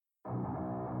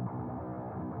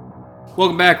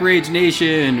Welcome back, Rage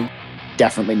Nation.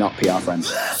 Definitely not PR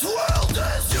friends.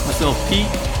 Myself, Pete.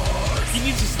 He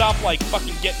needs to stop,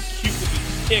 fucking getting cute with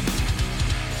his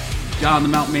pick. John the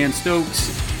Mountain Man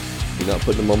Stokes. You're not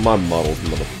putting them on my models,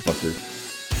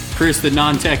 motherfucker. Chris the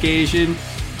Non-Tech Asian.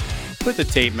 Put the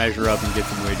tape measure up and get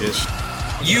some widgets.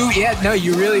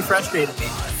 You really frustrated me.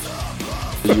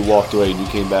 You walked away and you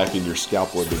came back and your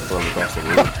scalpel had been thrown across the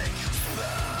room.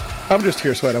 I'm just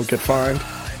here so I don't get fined.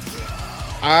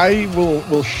 I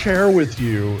will share with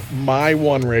you my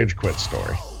one rage quit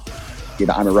story.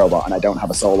 That I'm a robot and I don't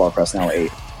have a solo personality.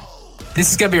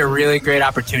 This is going to be a really great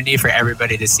opportunity for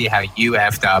everybody to see how you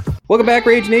effed up. Welcome back,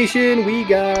 Rage Nation. We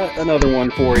got another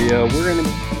one for you. We're going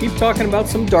to keep talking about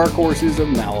some dark horses of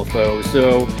Malifaux.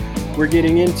 So we're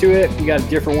getting into it. We got a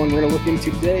different one we're going to look into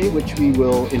today, which we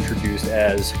will introduce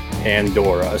as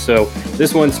Pandora. So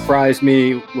this one surprised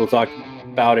me. We'll talk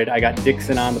about it. I got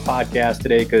Dixon on the podcast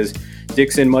today because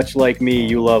Dixon, much like me,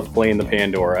 you love playing the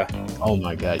Pandora. Oh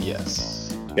my god,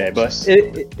 yes. Okay, but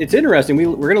it's interesting.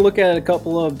 We're going to look at a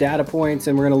couple of data points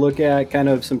and we're going to look at kind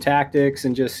of some tactics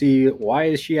and just see why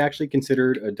is she actually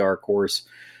considered a dark horse.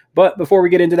 But before we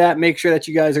get into that, make sure that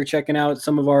you guys are checking out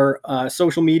some of our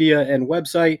social media and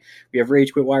website. We have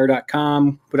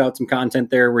ragequitwire.com, put out some content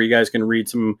there where you guys can read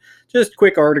some just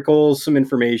quick articles, some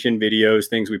information, videos,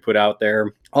 things we put out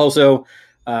there. Also,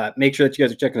 make sure that you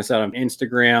guys are checking us out on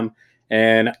Instagram.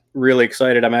 And really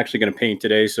excited. I'm actually going to paint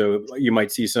today, so you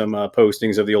might see some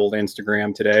postings of the old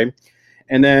Instagram today.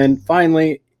 And then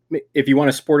finally, if you want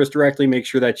to support us directly, make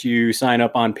sure that you sign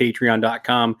up on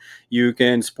patreon.com. You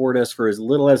can support us for as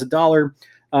little as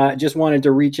 $1. Just wanted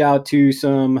to reach out to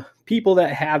some people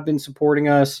that have been supporting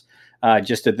us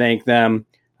just to thank them.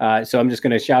 So I'm just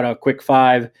going to shout out quick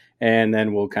 5, and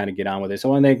then we'll kind of get on with it. So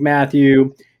I want to thank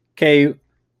Matthew, Kay,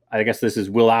 I guess this is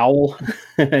Will Owl,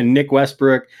 and Nick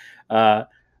Westbrook,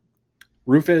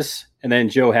 Rufus, and then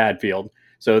Joe Hadfield.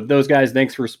 So those guys,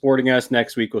 thanks for supporting us.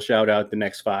 Next week, we'll shout out the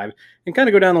next 5 and kind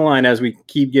of go down the line as we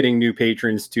keep getting new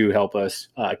patrons to help us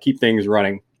keep things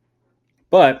running.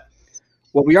 But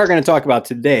what we are going to talk about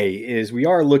today is we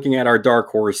are looking at our Dark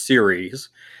Horse series.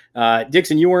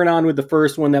 Dixon, you weren't on with the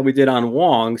first one that we did on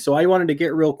Wong, so I wanted to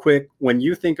get real quick. When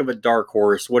you think of a Dark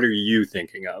Horse, what are you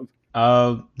thinking of?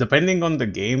 Depending on the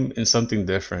game, it's something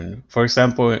different. For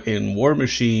example, in War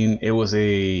Machine, it was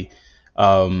a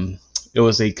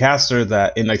caster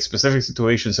that in specific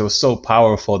situations it was so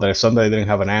powerful that if somebody didn't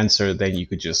have an answer, then you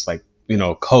could just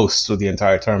coast through the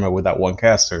entire tournament with that one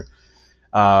caster.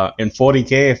 In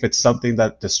 40k, if it's something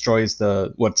that destroys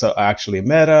what's actually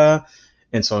meta,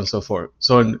 and so on and so forth.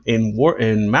 So in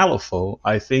Malifaux,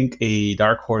 I think a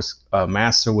Dark Horse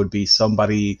master would be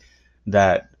somebody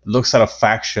that looks at a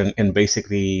faction and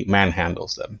basically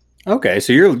manhandles them. Okay,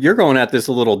 so you're going at this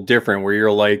a little different, where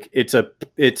you're like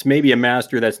it's maybe a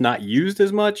master that's not used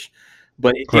as much,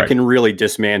 but it can really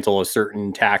dismantle a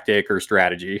certain tactic or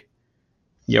strategy.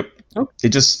 Yep. Okay. It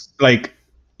just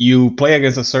you play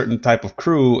against a certain type of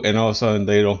crew, and all of a sudden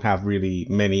they don't have really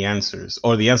many answers,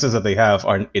 or the answers that they have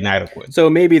are inadequate.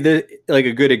 So maybe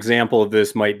a good example of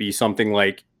this might be something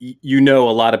like a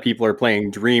lot of people are playing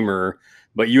Dreamer,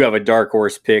 but you have a Dark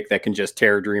Horse pick that can just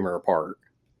tear Dreamer apart.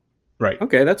 Right.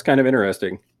 Okay, that's kind of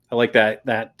interesting. I like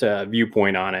that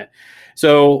viewpoint on it.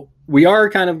 So we are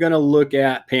kind of going to look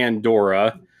at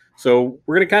Pandora. So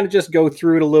we're going to kind of just go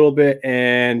through it a little bit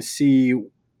and see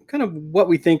kind of what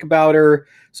we think about her.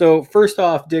 So first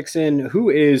off, Dixon, who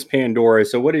is Pandora?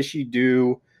 So what does she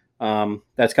do?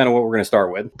 That's kind of what we're going to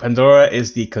start with. Pandora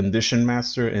is the condition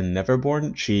master in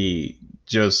Neverborn. She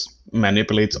just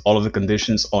manipulates all of the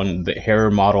conditions on the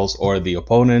hero models or the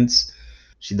opponents.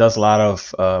 She does a lot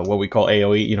of what we call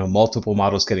AoE, multiple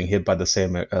models getting hit by the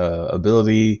same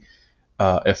ability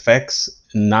effects,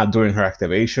 not during her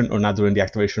activation or not during the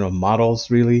activation of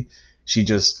models, really. She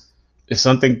just, if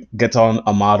something gets on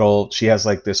a model, she has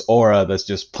this aura that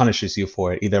just punishes you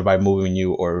for it, either by moving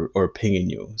you or pinging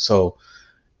you. So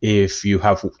if you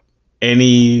have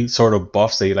any sort of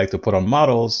buffs that you like to put on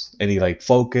models, any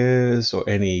focus or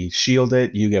any shielded,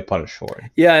 you get punished for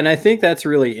it. Yeah, and I think that's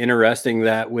really interesting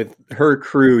that with her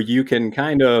crew, you can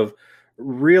kind of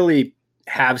really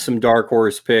have some Dark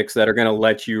Horse picks that are going to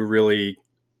let you really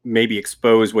maybe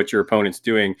expose what your opponent's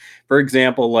doing. For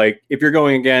example, if you're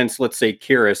going against, let's say,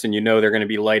 Kyrus, and they're going to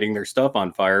be lighting their stuff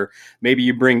on fire, maybe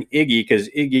you bring Iggy because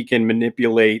Iggy can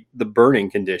manipulate the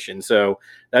burning condition. So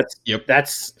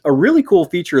that's a really cool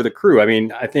feature of the crew. I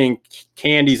mean, I think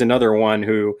Candy's another one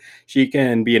who she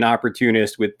can be an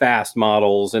opportunist with fast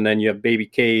models, and then you have Baby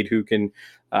Cade who can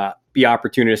be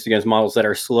opportunist against models that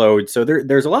are slowed. So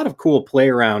there's a lot of cool play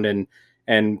around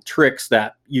and tricks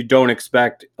that you don't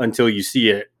expect until you see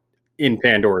it in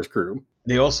Pandora's crew.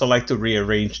 They also like to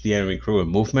rearrange the enemy crew and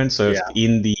movement. So if Yeah.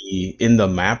 in the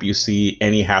map you see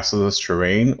any hazardous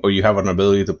terrain, or you have an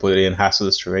ability to put in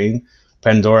hazardous terrain,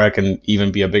 Pandora can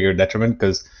even be a bigger detriment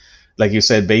because, like you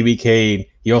said, Baby K,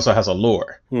 he also has a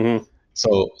lure. Mm-hmm.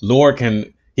 So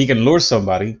he can lure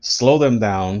somebody, slow them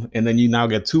down, and then you now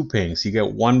get 2 pings. You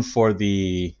get one for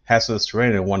the hazardous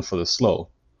terrain and one for the slow.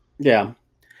 Yeah.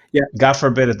 God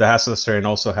forbid if the hazardous terrain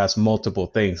also has multiple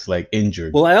things like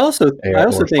injured. Well, I also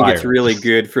or think it's fire. really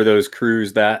good for those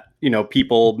crews that,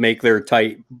 people make their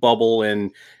tight bubble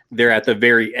and they're at the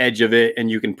very edge of it,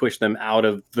 and you can push them out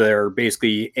of their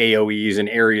basically AoEs and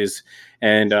areas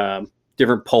and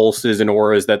different pulses and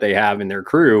auras that they have in their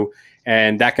crew,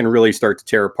 and that can really start to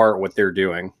tear apart what they're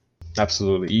doing.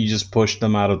 Absolutely. You just push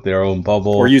them out of their own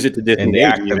bubble. Or use it to and they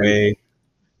disengage. even. activate.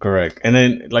 Correct. And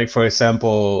then, like, for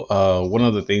example, one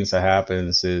of the things that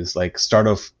happens is like start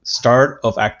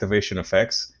of activation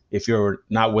effects. If you're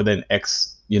not within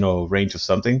X, range of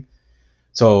something.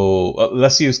 So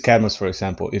let's use Cadmus for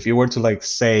example. If you were to, like,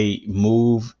 say,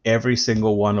 move every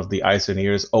single one of the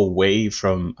Isoneers away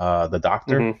from the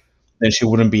Doctor, Mhm. then she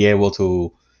wouldn't be able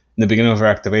to. In the beginning of her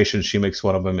activation, she makes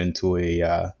one of them into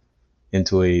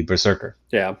a Berserker.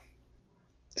 Yeah.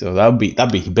 So that'd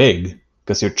be big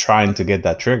because you're trying to get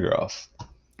that trigger off.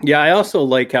 Yeah, I also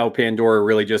like how Pandora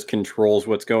really just controls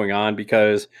what's going on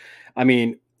because, I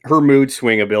mean, her mood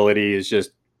swing ability is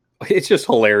it's just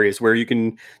hilarious where you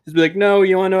can just be like, no,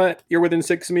 you want to know what? You're within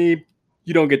 6 of me.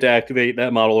 You don't get to activate.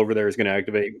 That model over there is going to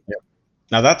activate. Yep.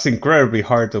 Now that's incredibly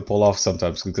hard to pull off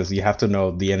sometimes because you have to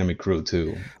know the enemy crew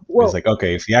too. Well, it's like,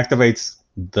 okay, if he activates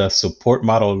the support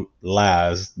model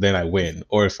last, then I win.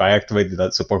 Or if I activate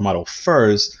that support model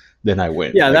first, then I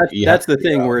win. yeah, Like, that's the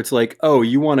thing where it's like, oh,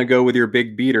 you want to go with your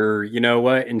big beater. You know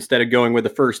what? Instead of going with the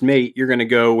first mate, you're going to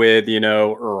go with,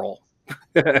 Earl.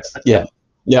 Yeah.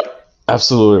 Yep.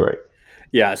 Absolutely right.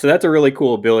 Yeah, so that's a really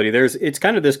cool ability. It's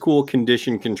kind of this cool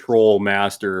condition control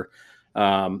master.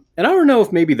 And I don't know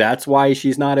if maybe that's why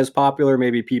she's not as popular.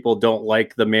 Maybe people don't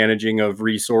like the managing of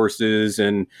resources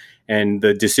and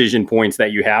the decision points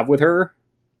that you have with her.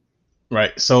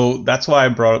 Right. So that's why I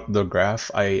brought up the graph.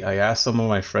 I asked some of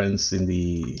my friends in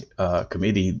the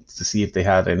committee to see if they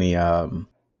had any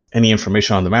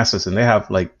information on the masters, and they have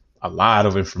like a lot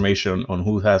of information on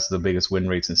who has the biggest win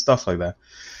rates and stuff like that.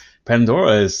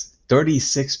 Pandora is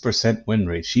 36% win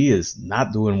rate. She is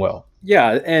not doing well.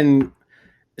 Yeah, and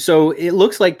so it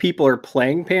looks like people are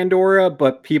playing Pandora,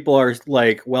 but people are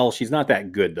like, well, she's not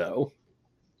that good though.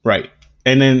 Right.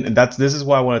 And then this is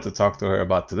why I wanted to talk to her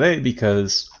about today,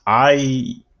 because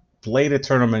I played a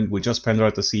tournament with just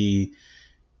Pandora to see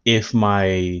if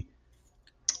my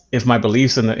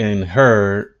beliefs in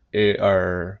her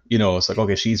are, it's like,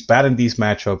 okay, she's bad in these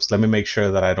matchups. Let me make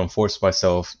sure that I don't force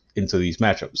myself into these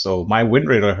matchups. So my win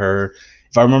rate on her,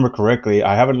 if I remember correctly,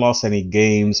 I haven't lost any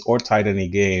games or tied any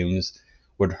games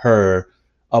with her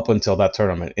up until that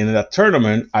tournament. In that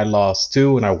tournament, I lost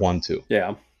 2 and I won 2.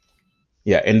 Yeah.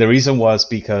 Yeah, and the reason was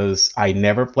because I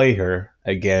never play her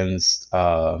against.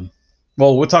 Well,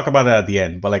 we'll talk about it at the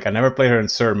end, but like I never play her in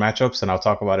certain matchups, and I'll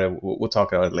talk about it. We'll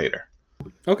talk about it later.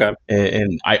 Okay.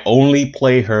 And I only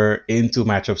play her into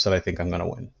matchups that I think I'm gonna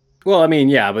win. Well, I mean,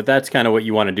 yeah, but that's kind of what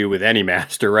you want to do with any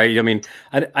master, right? I mean,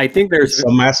 I think there's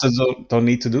some masters don't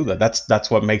need to do that.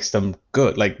 That's what makes them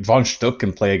good. Like Von Stuck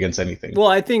can play against anything. Well,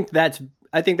 I think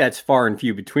that's far and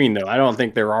few between, though. I don't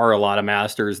think there are a lot of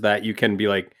masters that you can be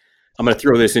like, I'm going to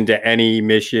throw this into any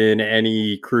mission,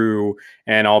 any crew,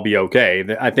 and I'll be okay.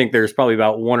 I think there's probably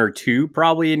about 1 or 2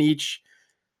 probably in each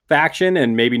faction,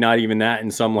 and maybe not even that in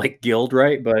some like guild,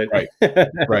 right? But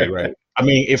right. I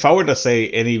mean, if I were to say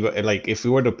if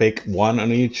we were to pick one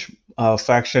on each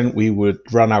faction, we would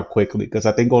run out quickly because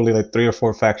I think only like 3 or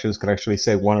 4 factions can actually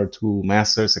say 1 or 2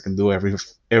 masters that can do every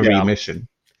mission.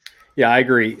 Yeah, I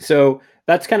agree. So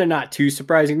that's kind of not too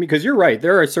surprising because you're right.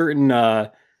 There are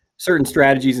certain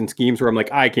strategies and schemes where I'm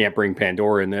like, I can't bring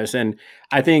Pandora in this. And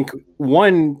I think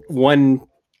one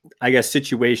I guess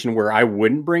situation where I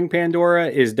wouldn't bring Pandora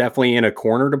is definitely in a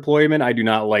corner deployment. I do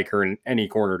not like her in any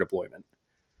corner deployment.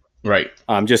 Right.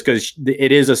 Just because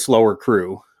it is a slower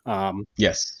crew.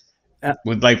 Yes.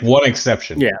 With like one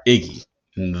exception. Yeah. Iggy.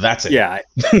 And that's it. Yeah.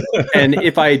 And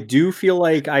if I do feel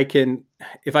like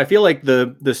if I feel like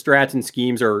the strats and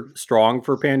schemes are strong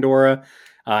for Pandora,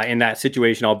 in that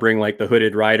situation, I'll bring like the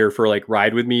Hooded Rider for like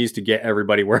ride with me's to get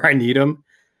everybody where I need them.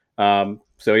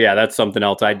 So yeah, that's something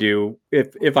else I do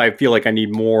if I feel like I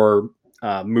need more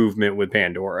movement with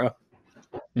Pandora.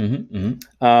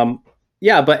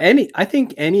 Yeah, but I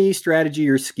think any strategy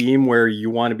or scheme where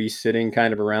you want to be sitting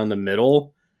kind of around the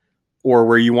middle, or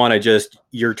where you want to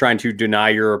you're trying to deny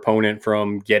your opponent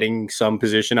from getting some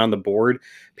position on the board,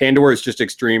 Pandora is just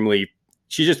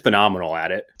she's just phenomenal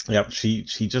at it. Yep, she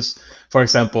just, for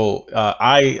example,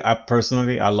 I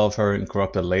personally I love her in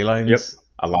Corrupted Leylines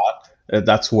a lot.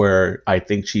 That's where I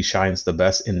think she shines the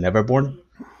best in Neverborn.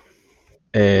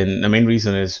 And the main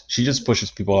reason is she just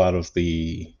pushes people out of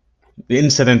the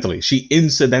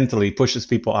incidentally pushes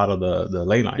people out of the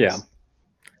ley lines. Yeah.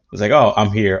 It's like, oh,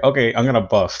 I'm here. Okay, I'm gonna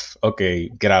buff. Okay,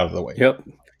 get out of the way. Yep.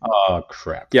 Oh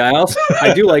crap. Yeah,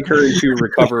 I do like her to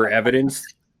recover evidence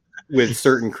with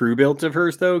certain crew builds of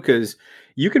hers though, because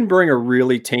you can bring a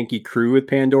really tanky crew with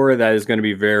Pandora that is going to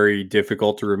be very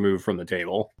difficult to remove from the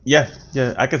table. Yeah,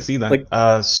 I can see that. Like,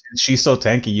 she's so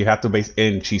tanky, you have to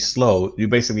and she's slow. You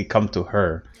basically come to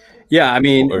her. Yeah, I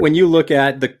mean, when you look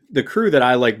at the crew that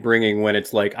I like bringing, when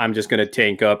it's like I'm just going to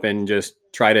tank up and just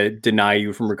try to deny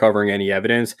you from recovering any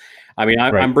evidence. I mean,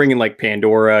 I'm bringing like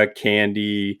Pandora,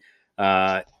 Candy.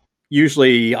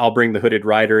 Usually, I'll bring the Hooded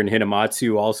Rider and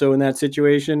Hinamatsu also in that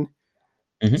situation.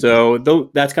 Mm-hmm. So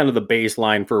that's kind of the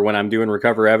baseline for when I'm doing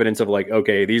recover evidence of like,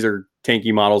 okay, these are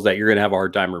tanky models that you're going to have a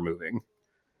hard time removing.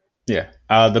 Yeah.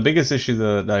 The biggest issue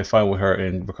that I find with her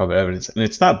in recover evidence, and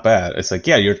it's not bad. It's like,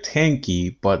 yeah, you're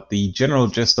tanky, but the general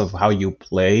gist of how you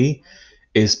play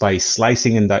is by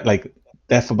slicing and like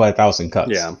death by 1,000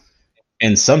 cuts. Yeah.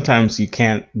 And sometimes you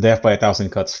can't death by 1,000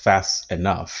 cuts fast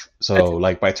enough. So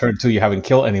like by turn 2, you haven't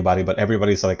killed anybody, but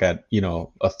everybody's like at,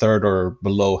 a third or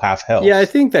below half health. Yeah, I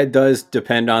think that does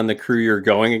depend on the crew you're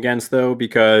going against though,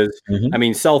 because I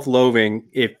mean, Self-Loathing,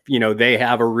 if they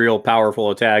have a real powerful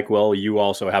attack, well, you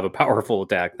also have a powerful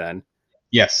attack then.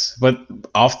 Yes, but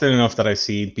often enough that I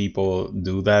see people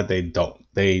do that, they don't.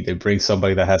 They bring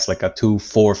somebody that has like a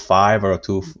 2-4-5 or a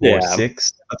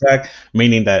 2-4-6 attack,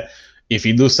 meaning that if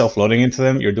you do self-loading into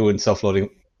them, you're doing self-loading.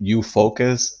 You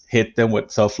focus, hit them with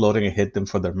self-loading, and hit them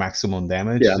for their maximum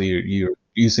damage. Yeah. So you're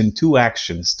using 2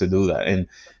 actions to do that, and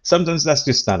sometimes that's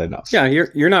just not enough. Yeah,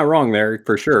 you're not wrong there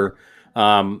for sure.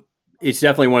 It's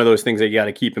definitely one of those things that you got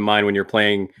to keep in mind when you're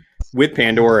playing with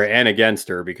Pandora and against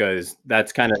her, because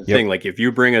that's kind of the thing. Like if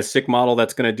you bring a sick model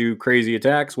that's going to do crazy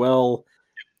attacks, well,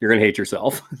 you're going to hate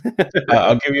yourself.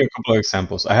 I'll give you a couple of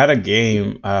examples. I had a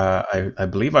game, I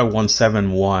believe I won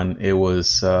 7-1. It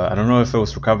was, I don't know if it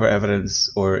was recover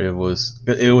evidence or it was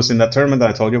in that tournament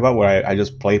that I told you about where I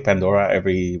just play Pandora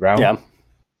every round. Yeah.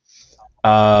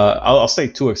 I'll say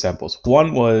 2 examples.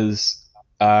 One was,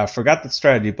 I forgot the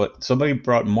strategy, but somebody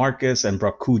brought Marcus and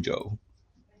brought Cujo,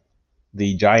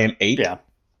 the giant 8. Yeah.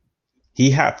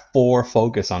 He had 4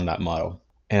 focus on that model.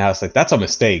 And I was like, that's a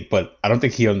mistake, but I don't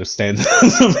think he understands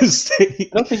that's a mistake.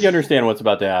 I don't think you understand what's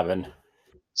about to happen.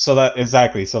 So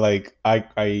exactly. So like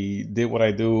I did what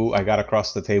I do. I got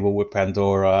across the table with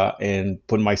Pandora and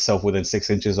put myself within 6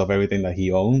 inches of everything that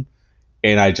he owned.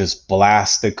 And I just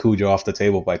blasted Cujo off the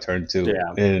table by turn 2.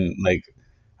 Yeah. And like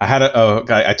I had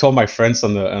I told my friends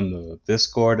on the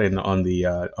Discord and on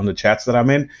the chats that I'm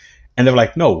in, and they were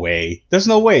like, no way. There's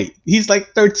no way. He's like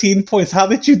 13 points. How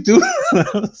did you do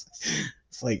that?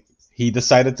 Like he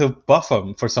decided to buff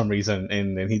him for some reason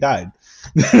and then he died.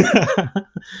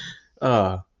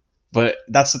 But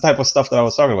that's the type of stuff that I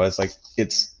was talking about. It's like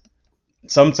it's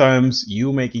sometimes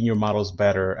you making your models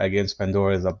better against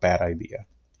Pandora is a bad idea,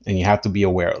 and you have to be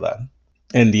aware of that.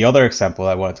 And the other example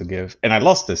I wanted to give, and I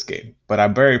lost this game, but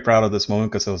I'm very proud of this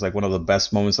moment because it was like one of the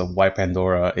best moments of why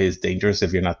Pandora is dangerous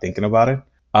if you're not thinking about it.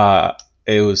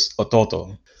 It was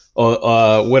Ototo.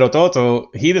 With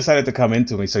Ototo, he decided to come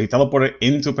into me, so he teleported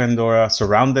into Pandora,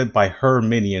 surrounded by her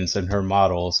minions and her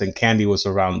models, and Candy was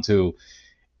around too.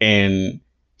 And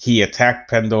he attacked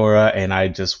Pandora, and I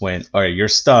just went, all right, you're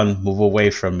stunned, move away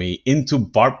from me, into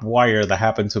barbed wire that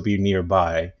happened to be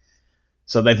nearby.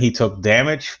 So then he took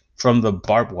damage from the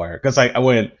barbed wire, because I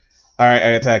went, all right, I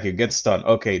attack you, get stunned.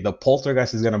 Okay, the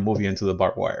poltergeist is going to move you into the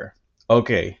barbed wire.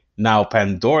 Okay. Now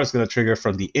Pandora is going to trigger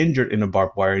from the injured in the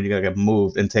barbed wire, and you're going to get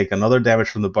moved and take another damage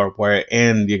from the barbed wire,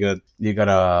 and you're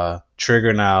gonna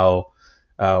trigger now,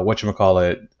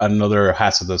 another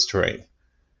hazardous terrain.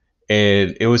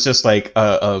 And it was just like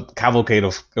a cavalcade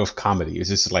of comedy. It's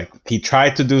just like he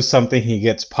tried to do something, he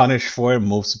gets punished for it,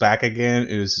 moves back again.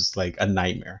 It was just like a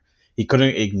nightmare. He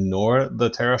couldn't ignore the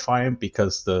terrifying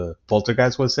because the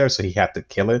poltergeist was there, so he had to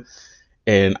kill it.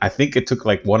 And I think it took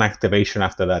like 1 activation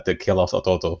after that to kill off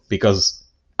Ototo, because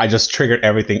I just triggered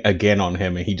everything again on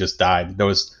him and he just died. There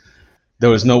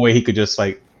was no way he could just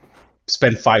like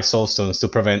spend 5 soul stones to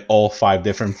prevent all 5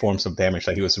 different forms of damage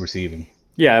that he was receiving.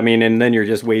 Yeah, I mean, and then you're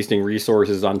just wasting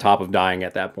resources on top of dying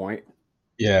at that point.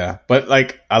 Yeah, but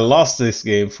like I lost this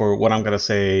game for what I'm gonna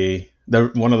say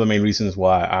one of the main reasons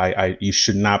why you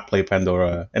should not play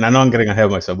Pandora, and I know I'm getting ahead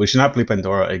of myself. We should not play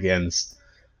Pandora against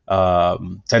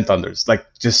 10 Thunders. Like,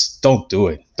 just don't do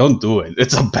it. Don't do it.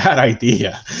 It's a bad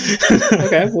idea.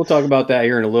 Okay, we'll talk about that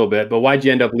here in a little bit. But why'd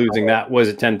you end up losing that? Was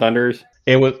it 10 Thunders?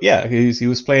 It was, yeah. He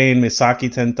was playing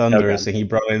Misaki 10 Thunders, and he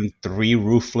brought in 3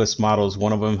 Ruthless models.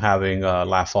 One of them having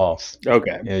Laugh Off.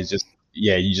 Okay. And it's just,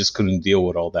 yeah, you just couldn't deal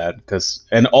with all that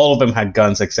and all of them had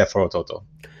guns except for Ototo.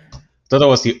 Ototo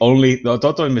was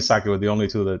Ototo and Misaki were the only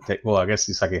two that well, I guess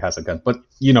Misaki has a gun, but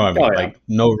you know what I mean, like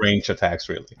no range attacks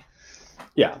really.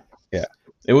 Yeah. Yeah.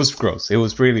 It was gross. It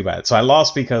was really bad. So I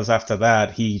lost because after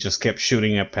that he just kept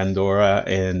shooting at Pandora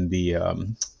and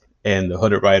the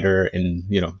Hooded Rider, and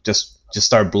just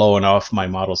start blowing off my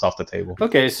models off the table.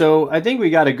 Okay, so I think we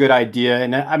got a good idea,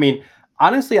 and I mean,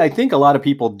 honestly, I think a lot of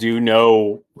people do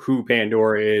know who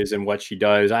Pandora is and what she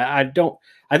does.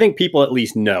 I think people at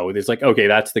least know. It's like, okay,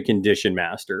 that's the Condition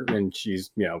Master, and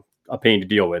she's, a pain to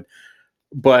deal with.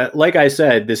 But like I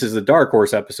said, this is a Dark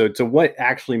Horse episode. So what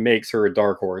actually makes her a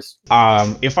Dark Horse?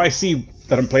 If I see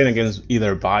that I'm playing against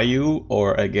either Bayou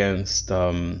or against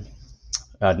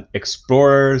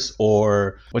Explorers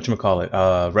or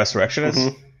Resurrectionists,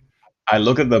 I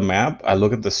look at the map, I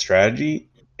look at the strategy,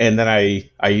 and then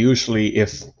I usually,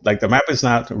 if like the map is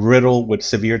not riddled with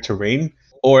severe terrain,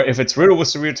 or if it's riddled with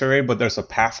severe terrain but there's a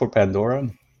path for Pandora,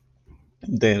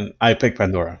 then I pick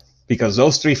Pandora, because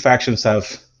those 3 factions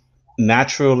have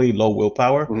naturally low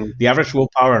willpower. The average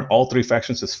willpower in all 3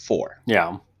 factions is 4.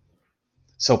 Yeah.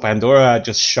 So Pandora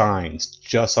just shines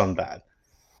just on that.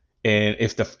 And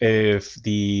if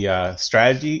the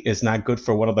strategy is not good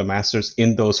for one of the masters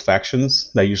in those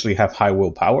factions that usually have high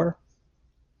willpower,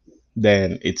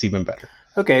 then it's even better.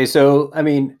 Okay, so I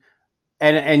mean,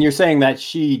 and you're saying that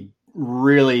she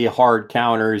really hard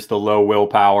counters the low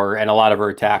willpower, and a lot of her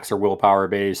attacks are willpower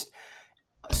based.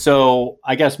 So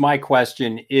I guess my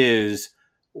question is,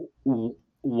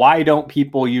 why don't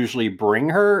people usually bring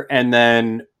her? And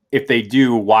then if they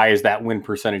do, why is that win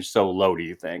percentage so low, do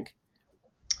you think?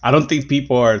 I don't think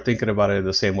people are thinking about it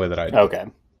the same way that I do. Okay.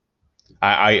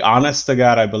 I honest to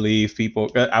God, I believe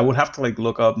people. I would have to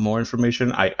look up more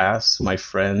information. I asked my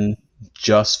friend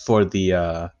just for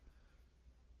the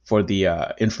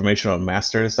information on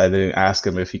masters. I didn't ask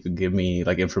him if he could give me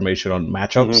information on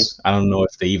matchups. I don't know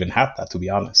if they even have that, to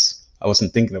be honest. I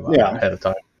wasn't thinking about it ahead of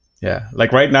time. Yeah,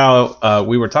 right now,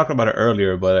 we were talking about it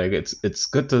earlier, but it's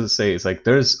good to say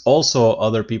there's also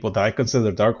other people that I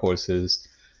consider dark horses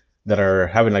that are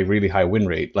having really high win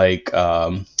rate,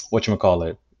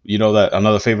 whatchamacallit. That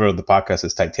another favorite of the podcast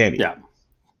is Titania. Yeah.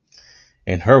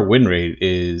 And her win rate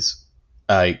is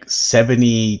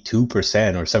 72%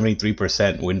 or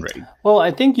 73% win rate. Well, I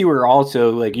think you were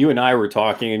also, you and I were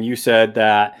talking, and you said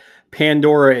that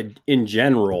Pandora in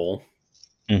general,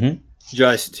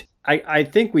 I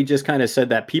think we just kind of said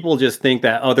that people just think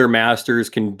that other masters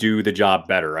can do the job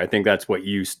better. I think that's what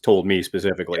you told me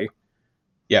specifically.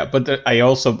 Yeah, but I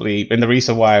also believe, and the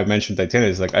reason why I mentioned Titania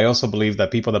is I also believe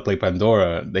that people that play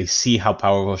Pandora, they see how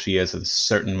powerful she is in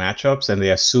certain matchups, and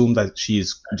they assume that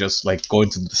she's just going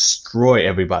to destroy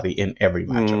everybody in every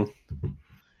matchup.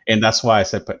 And that's why I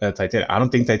said Titania. I don't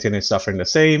think Titania is suffering the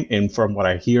same. And from what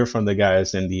I hear from the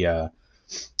guys in the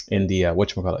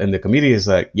community is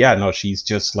she's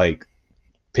just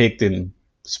picked in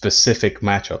specific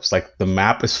matchups. The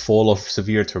map is full of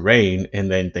severe terrain,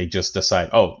 and then they just decide,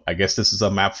 oh, I guess this is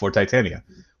a map for Titania.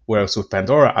 Whereas with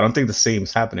Pandora, I don't think the same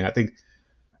is happening. I think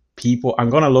I'm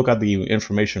gonna look at the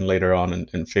information later on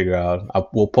and figure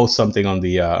out. We'll post something on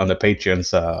the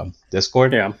Patreon's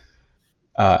Discord. Yeah.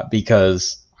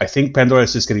 Because I think Pandora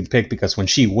is just getting picked because when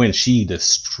she wins, she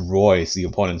destroys the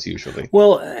opponents usually.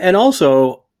 Well, and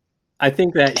also I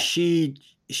think that she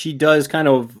does kind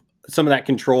of some of that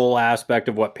control aspect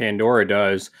of what Pandora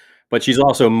does, but she's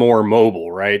also more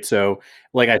mobile, right? So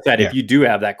like I said, if you do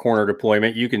have that corner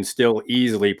deployment, you can still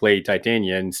easily play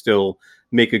Titania and still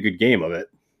make a good game of it.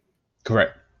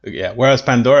 Correct. Yeah. Whereas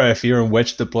Pandora, if you're in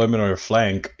wedge deployment or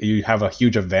flank, you have a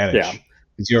huge advantage. Yeah.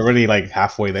 Because you're already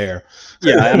halfway there.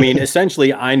 Yeah. I mean,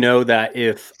 essentially, I know that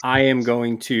if I am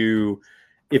going to,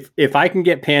 if I can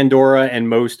get Pandora and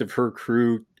most of her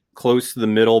crew close to the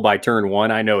middle by turn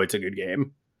 1, I know it's a good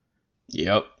game.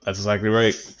 Yep, that's exactly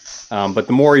right. But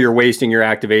the more you're wasting your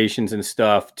activations and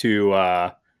stuff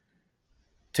to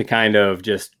kind of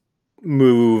just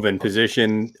move and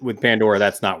position with Pandora,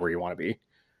 that's not where you want to be.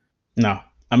 No,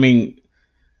 I mean,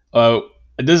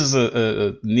 this is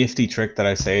a nifty trick that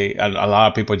I say, and a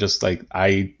lot of people just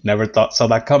I never saw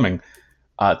that coming.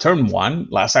 Turn 1,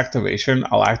 last activation,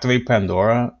 I'll activate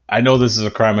Pandora. I know this is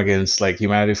a crime against like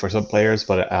humanity for some players,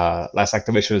 but last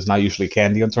activation is not usually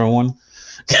candy on turn 1.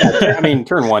 I mean,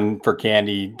 turn 1 for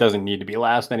candy doesn't need to be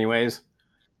last anyways.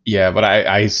 Yeah, but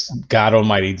I God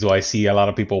almighty, do I see a lot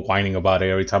of people whining about it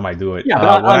every time I do it. Yeah,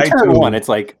 but on turn 1, it's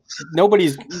like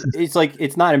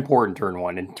it's not important turn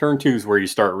 1. And turn 2 is where you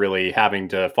start really having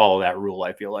to follow that rule,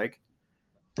 I feel like.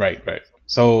 Right.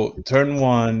 So turn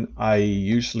 1, I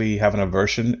usually have an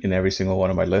aversion in every single one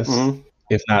of my lists,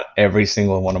 if not every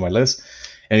single one of my lists.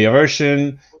 And the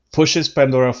aversion pushes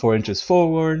Pandora 4 inches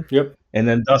forward, and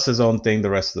then does his own thing the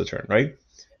rest of the turn, right?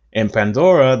 And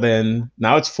Pandora then,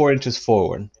 now it's 4 inches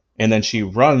forward, and then she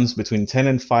runs between 10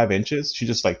 and 5 inches. She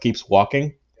just like keeps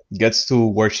walking, gets to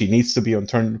where she needs to be on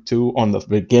turn 2, on the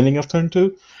beginning of turn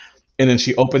 2, and then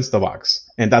she opens the box,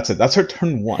 and that's it. That's her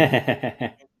turn 1.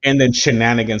 And then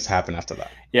shenanigans happen after that.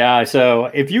 Yeah, so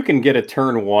if you can get a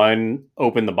turn 1,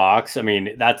 open the box, I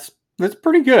mean, that's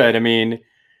pretty good. I mean,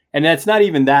 and that's not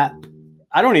even that,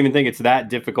 I don't even think it's that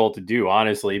difficult to do,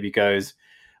 honestly, because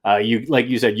you, like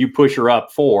you said, you push her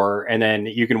up 4, and then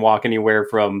you can walk anywhere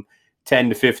from 10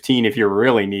 to 15 if you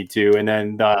really need to. And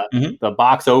then the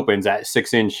box opens at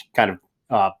 6-inch kind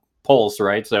of pulse,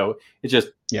 right? So it's just,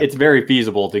 it's very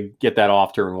feasible to get that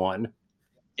off turn 1.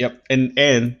 Yep.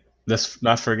 And let's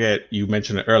not forget, you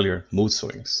mentioned it earlier, mood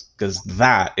swings, because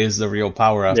that is the real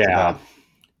power after that.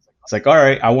 It's like, all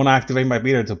right, I want to activate my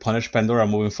beater to punish Pandora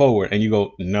moving forward. And you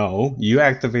go, no, you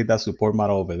activate that support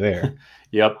model over there.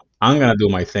 I'm going to do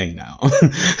my thing now.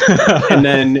 And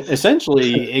then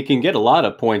essentially it can get a lot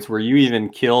of points where you even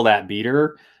kill that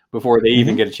beater before they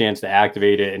even get a chance to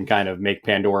activate it and kind of make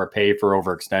Pandora pay for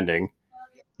overextending.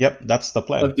 Yep, that's the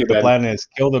plan. The plan is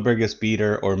kill the biggest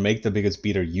beater or make the biggest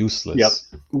beater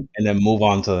useless, and then move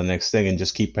on to the next thing and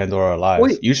just keep Pandora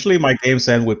alive. Usually my games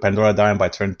end with Pandora dying by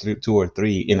turn 2 or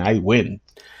 3, and I win.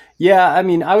 Yeah, I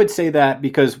mean, I would say that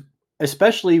because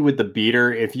especially with the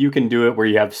beater, if you can do it where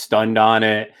you have stunned on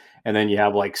it and then you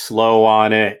have like slow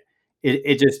on it,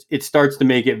 it starts to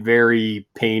make it very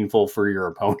painful for your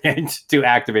opponent to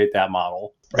activate that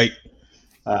model. Right.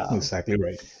 Exactly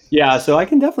right. Yeah, so I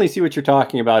can definitely see what you're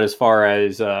talking about as far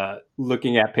as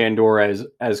looking at Pandora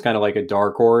as kind of like a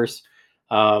dark horse.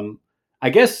 I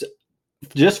guess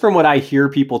just from what I hear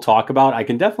people talk about, I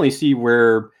can definitely see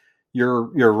where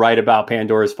you're right about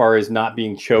Pandora as far as not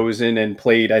being chosen and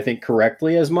played, I think,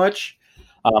 correctly as much.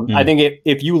 I think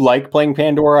if you like playing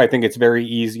Pandora, I think it's very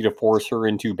easy to force her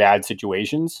into bad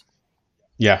situations.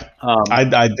 Yeah,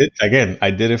 I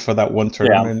did it for that one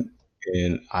tournament. Yeah.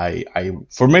 And I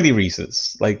for many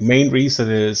reasons, like main reason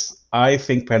is I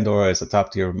think Pandora is a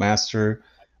top tier master.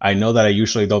 I know that I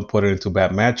usually don't put her into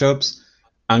bad matchups.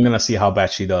 I'm gonna see how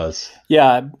bad she does.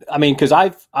 Yeah, I mean, because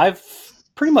I've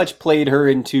pretty much played her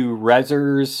into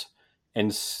Rezzers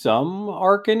and some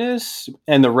Arcanists,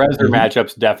 and the Rezzer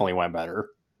matchups definitely went better.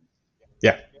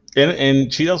 Yeah,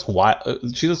 and she does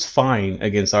fine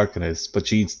against Arcanists, but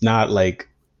she's not like,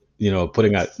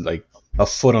 putting a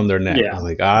foot on their neck. Yeah.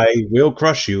 Like, I will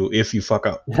crush you if you fuck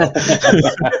up.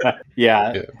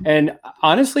 Yeah. And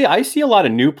honestly, I see a lot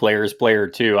of new players play her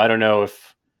too. I don't know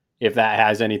if that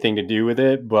has anything to do with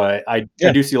it, but I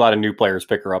do see a lot of new players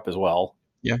pick her up as well.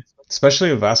 Yeah.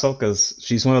 Especially in Vassal, because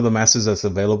she's one of the masters that's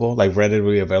available, like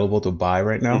readily available to buy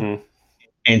right now.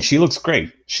 And she looks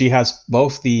great. She has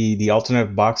both the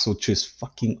alternate box, which is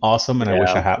fucking awesome, and I wish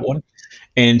I had one.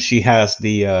 And she has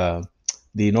the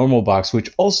normal box, which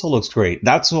also looks great.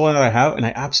 That's the one that I have, and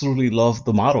I absolutely love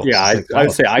the models. Yeah, I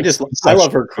would say I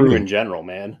love her crew in general,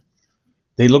 man.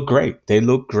 They look great.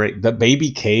 The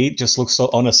baby Cade just looks so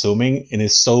unassuming and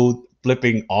is so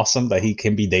flipping awesome that he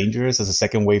can be dangerous as a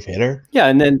second wave hitter. Yeah,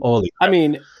 and then I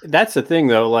mean, that's the thing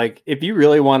though. Like, if you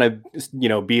really want to,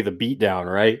 be the beatdown,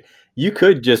 right? You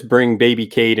could just bring baby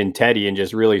Cade and Teddy and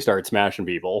just really start smashing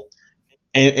people.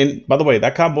 And by the way,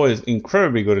 that combo is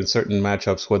incredibly good in certain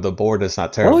matchups where the board is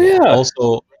not terrible. Oh, yeah.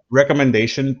 Also,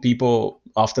 recommendation, people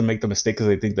often make the mistake because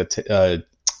they think that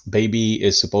Baby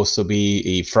is supposed to be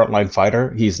a frontline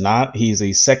fighter. He's not. He's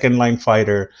a second line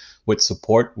fighter with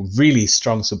support, really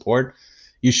strong support.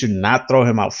 You should not throw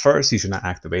him out first. You should not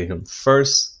activate him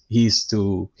first. He's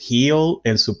to heal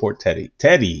and support Teddy.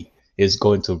 Teddy is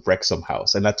going to wreck some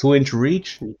house, and that 2-inch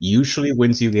reach usually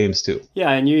wins you games too.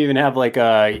 Yeah, and you even have like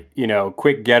a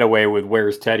quick getaway with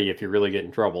Where's Teddy if you really get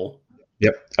in trouble.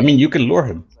 Yep, I mean, you can lure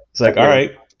him. It's like, all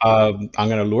right, I'm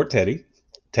gonna lure Teddy.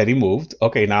 Teddy moved.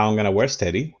 Okay, now I'm gonna Where's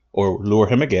Teddy, or lure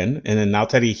him again, and then now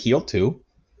Teddy healed too,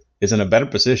 is in a better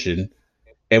position,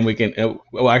 and we can.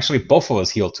 Well, actually, both of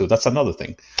us heal too. That's another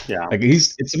thing. Yeah, like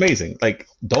it's amazing. Like,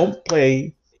 don't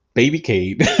play Baby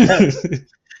Cade.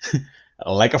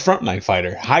 like a frontline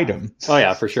fighter. Hide them. Oh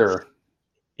yeah, for sure.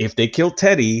 If they kill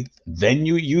Teddy, then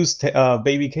you use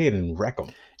Baby Kate and wreck him.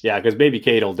 Yeah, because Baby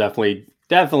Kate will definitely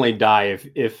die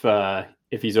if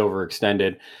he's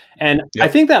overextended. And I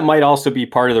think that might also be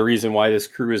part of the reason why this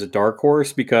crew is a dark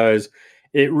horse, because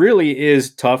it really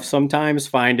is tough sometimes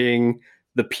finding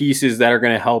the pieces that are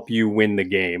going to help you win the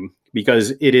game,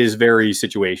 because it is very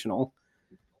situational.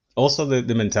 Also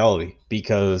the mentality,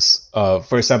 because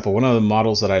for example, one of the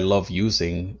models that I love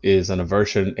using is an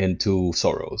aversion into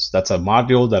Soros. That's a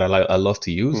module that I love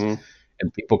to use. Mm-hmm.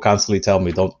 And people constantly tell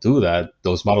me, don't do that.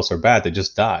 Those models are bad. They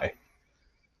just die.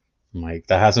 I'm like,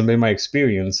 that hasn't been my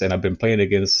experience. And I've been playing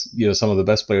against, some of the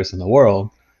best players in the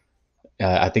world.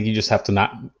 I think you just have to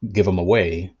not give them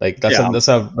away. Like that's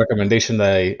a recommendation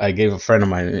that I gave a friend of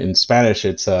mine in Spanish.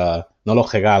 It's no lo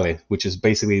regale, which is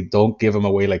basically don't give them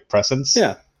away like presents.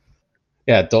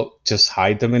 Yeah, don't just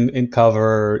hide them in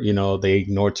cover. They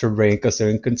ignore terrain because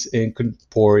they're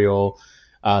incorporeal.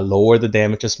 Lower the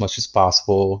damage as much as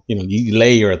possible. You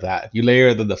layer that. You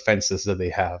layer the defenses that they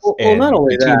have. Well, not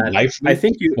only that, I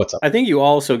think you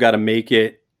also got to make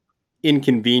it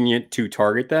inconvenient to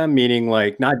target them. Meaning,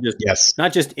 like not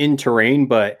just in terrain,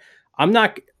 but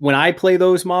when I play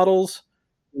those models,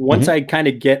 once I kind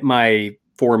of get my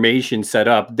formation set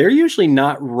up, they're usually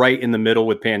not right in the middle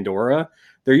with Pandora.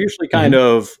 They're usually kind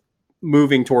of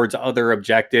moving towards other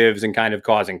objectives and kind of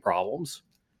causing problems.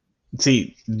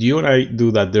 See, you and I do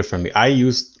that differently. I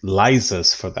use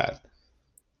Lysas for that.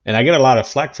 And I get a lot of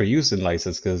flack for using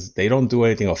Lysas because they don't do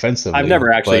anything offensively. I've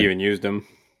never actually even used them.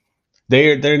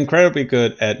 They're incredibly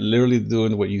good at literally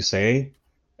doing what you say,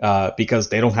 because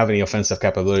they don't have any offensive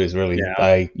capabilities, really. Yeah.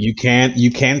 Like you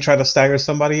can try to stagger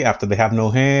somebody after they have no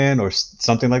hand or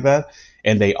something like that.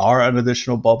 And they are an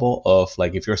additional bubble of,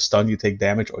 like, if you're stunned, you take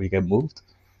damage or you get moved.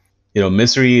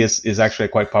 Misery is actually a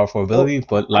quite powerful ability,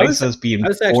 but Lysa's being. I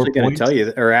was actually going to tell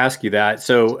you or ask you that.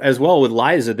 So as well with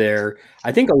Lysa, there,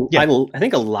 I think I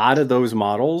think a lot of those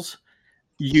models,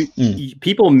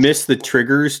 people miss the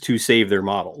triggers to save their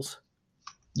models.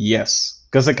 Yes,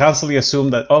 because they constantly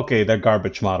assume that they're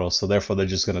garbage models, so therefore they're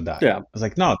just going to die. Yeah, it's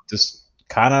like no, just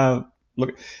kind of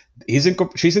look.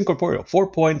 She's incorporeal, 4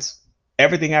 points,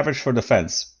 everything average for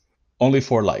defense, only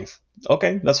 4 life.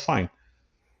 Okay, that's fine.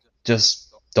 Just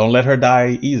don't let her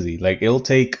die easy. Like, it'll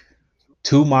take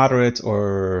 2 moderate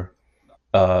or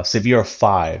severe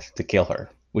 5 to kill her,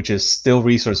 which is still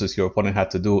resources your opponent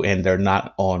had to do, and they're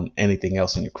not on anything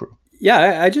else in your crew.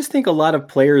 Yeah, I just think a lot of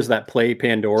players that play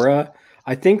Pandora,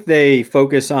 I think they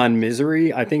focus on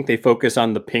Misery. I think they focus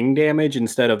on the ping damage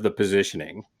instead of the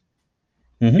positioning.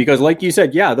 Mm-hmm. Because like you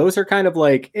said, those are kind of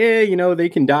like, they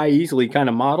can die easily kind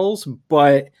of models.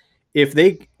 But if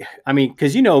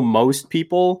because most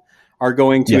people are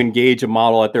going to engage a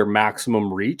model at their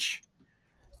maximum reach.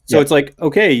 So it's like,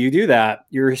 okay, you do that,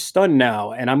 you're stunned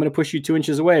now, and I'm going to push you 2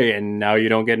 inches away, and now you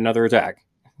don't get another attack.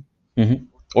 Mm-hmm.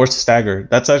 Or stagger.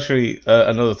 That's actually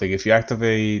another thing. If you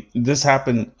activate, this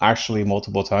happened actually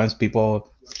multiple times.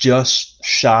 People just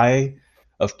shy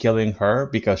of killing her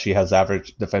because she has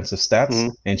average defensive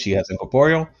stats and she has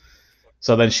incorporeal.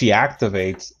 So then she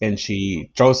activates and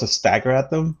she throws a stagger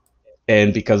at them.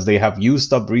 And because they have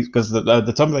used up, because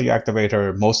the time that you activate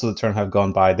her, most of the turn have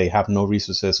gone by, they have no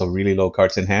resources or really low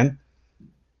cards in hand.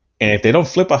 And if they don't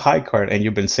flip a high card and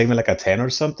you've been saving like a 10 or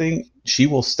something, she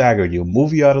will stagger you,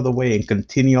 move you out of the way, and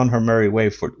continue on her merry way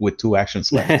with 2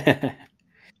 actions left.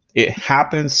 It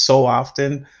happens so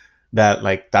often that,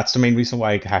 like, that's the main reason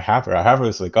why I have her. I have her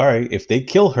is like, all right, if they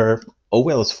kill her,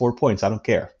 it's 4 points. I don't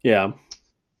care. Yeah.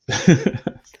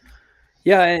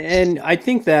 Yeah, and I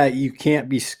think that you can't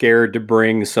be scared to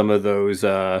bring some of those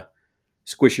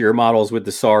squishier models with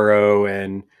the Sorrow,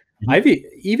 and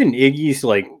even Iggy's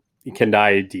like can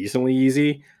die decently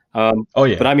easy.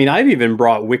 But I mean, I've even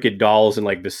brought Wicked Dolls and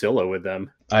like Basilla with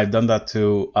them. I've done that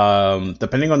too.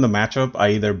 Depending on the matchup, I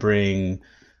either bring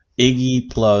Iggy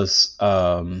plus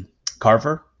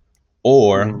Carver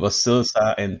or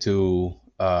Basilica and 2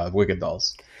 Wicked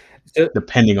Dolls.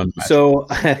 Depending on the matchup. So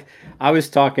I was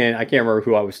talking, I can't remember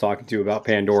who I was talking to about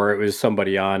Pandora. It was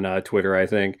somebody on Twitter, I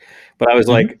think. But I was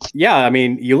like, I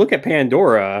mean, you look at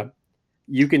Pandora,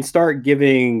 you can start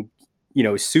giving,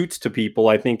 suits to people.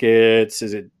 I think is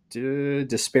it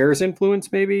Despair's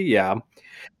Influence, maybe? Yeah.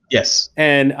 Yes.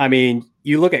 And I mean,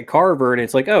 you look at Carver and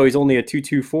it's like, he's only a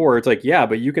 2/2/4. It's like,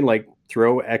 but you can like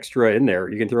throw extra in there.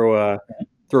 You can throw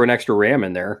an extra ram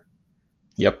in there.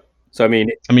 Yep. So I mean,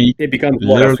 it becomes a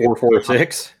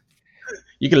 4/4/6.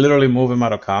 You can literally move him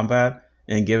out of combat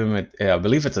and give him I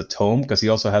believe it's a tome, because he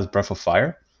also has Breath of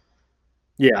Fire.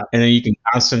 Yeah. And then you can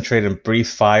concentrate and breathe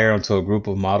fire onto a group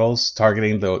of models,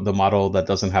 targeting the model that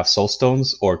doesn't have soul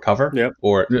stones or cover. Yep.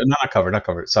 Or not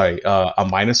cover. Sorry, a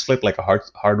minus flip, like a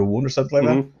hard wound or something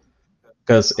like that.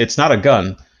 Because it's not a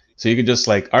gun. So you can just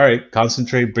like, all right,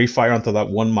 concentrate, breathe fire onto that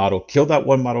one model, kill that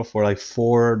one model for like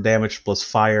 4 damage plus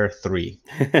fire 3.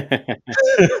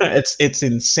 It's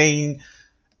insane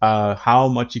how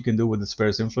much you can do with the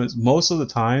Spirit's Influence. Most of the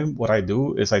time, what I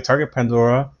do is I target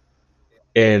Pandora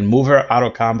and move her out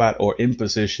of combat or in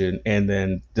position, and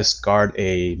then discard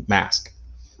a mask.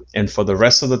 And for the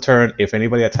rest of the turn, if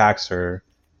anybody attacks her,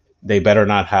 they better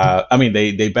not have. I mean,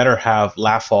 they better have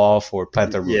Laugh Off or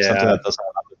Plant the Root, something that doesn't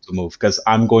allow them to move, because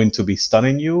I'm going to be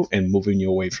stunning you and moving you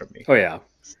away from me. Oh yeah,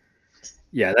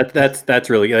 yeah. That's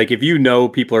really like, if you know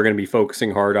people are going to be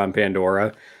focusing hard on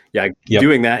Pandora,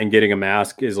 doing that and getting a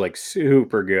mask is like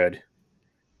super good.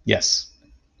 Yes.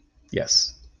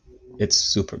 It's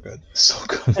super good. So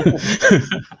good.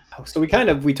 So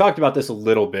we talked about this a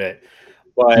little bit,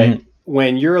 but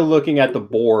when you're looking at the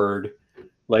board,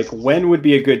 like, when would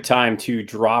be a good time to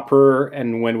drop her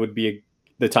and when would be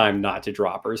the time not to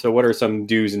drop her? So what are some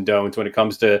do's and don'ts when it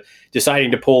comes to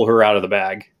deciding to pull her out of the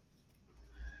bag?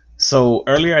 So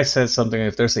earlier I said something,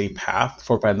 if there's a path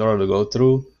for Pandora to go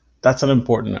through, that's an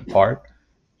important part.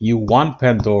 You want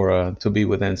Pandora to be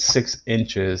within 6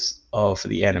 inches of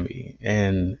the enemy.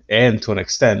 And to an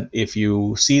extent, if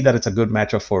you see that it's a good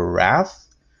matchup for Wrath,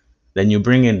 then you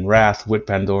bring in Wrath with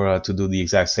Pandora to do the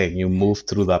exact same. You move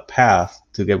through that path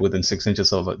to get within 6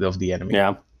 inches of the enemy.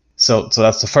 Yeah. So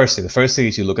that's the first thing. The first thing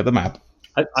is you look at the map.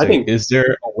 I think, is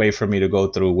there a way for me to go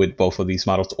through with both of these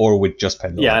models or with just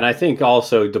Pandora? Yeah, and I think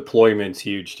also deployment's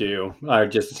huge too.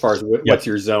 Just as far as what's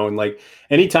your zone. Like,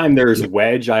 anytime there's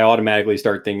Wedge, I automatically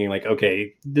start thinking like,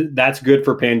 okay, that's good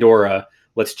for Pandora.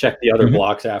 Let's check the other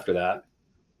blocks after that.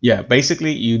 Yeah,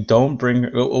 basically you don't bring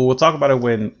her. We'll talk about it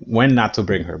when not to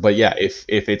bring her. But yeah, if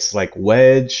it's like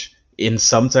Wedge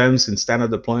sometimes in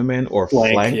standard deployment or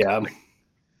flank, yeah,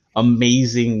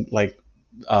 amazing like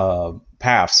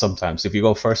path. Sometimes if you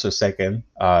go first or second,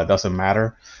 doesn't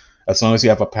matter, as long as you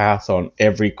have a path on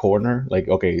every corner. Like,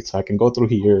 okay, so I can go through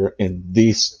here in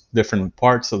these different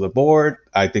parts of the board.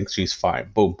 I think she's fine.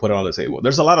 Boom, put it on the table.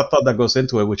 There's a lot of thought that goes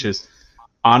into it, which is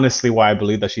honestly why I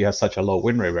believe that she has such a low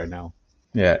win rate right now.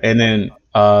 Yeah, and then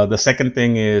the second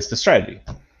thing is the strategy.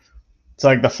 So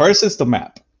like the first is the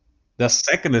map. The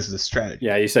second is the strategy.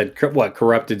 Yeah, you said what?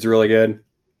 Corrupted's really good.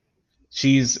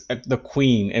 She's the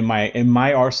queen in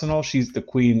my arsenal. She's the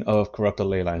queen of corrupted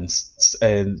ley lines,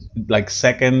 and like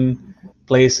second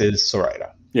place is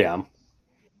Zoraida. Yeah.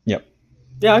 Yep.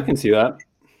 Yeah, I can see that.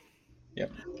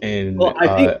 Yep. And well,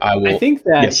 I think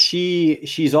that yes.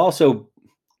 she's also.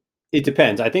 It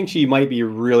depends. I think she might be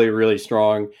really, really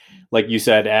strong, like you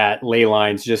said, at ley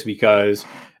lines, just because,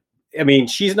 I mean,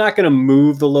 she's not going to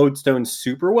move the lodestone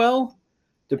super well,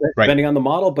 depending on the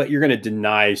model, but you're going to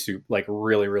deny like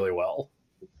really, really well.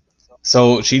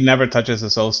 So she never touches the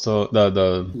soulstone,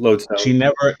 the lodestone. She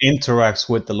never interacts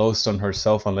with the lodestone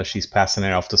herself unless she's passing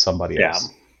it off to somebody else.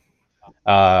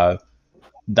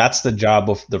 That's the job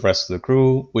of the rest of the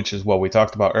crew, which is what we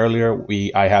talked about earlier.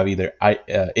 I have either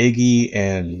Iggy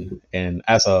and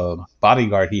as a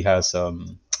bodyguard he has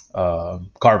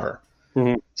Carver.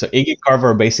 Mm-hmm. So Iggy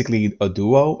Carver are basically a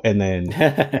duo, and then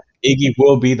Iggy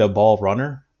will be the ball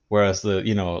runner, whereas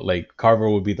like Carver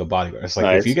will be the bodyguard. It's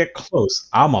like, if you get close,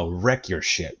 I'ma wreck your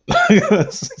shit.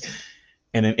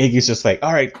 And then Iggy's just like,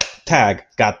 all right, tag,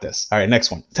 got this. All right,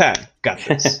 next one, tag, got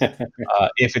this.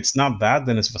 If it's not that,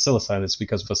 then it's Vasilisa. It's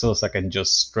because Vasilisa can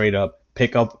just straight up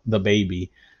pick up the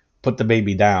baby, put the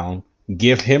baby down,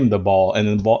 give him the ball, and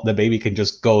then the baby can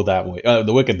just go that way.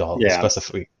 The Wicked Doll,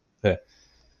 specifically.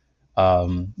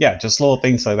 Just little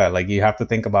things like that. Like, you have to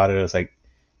think about it as like,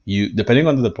 depending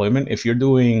on the deployment, if you're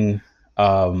doing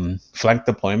flank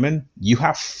deployment, you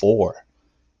have 4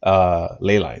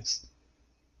 ley lines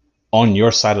on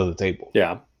your side of the table.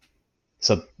 Yeah.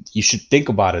 So you should think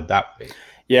about it that way.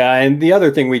 Yeah, and the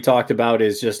other thing we talked about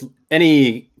is just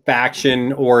any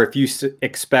faction, or if you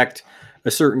expect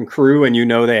a certain crew and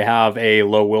they have a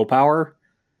low willpower,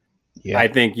 I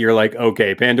think you're like,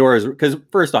 okay, Pandora's, because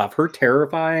first off, her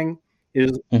terrifying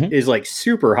is like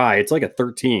super high. It's like a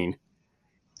 13.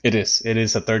 It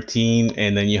is a 13,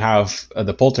 and then you have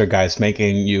the poltergeist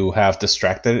making you have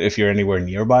distracted if you're anywhere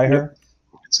nearby her.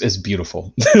 It's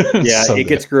beautiful. Yeah, so it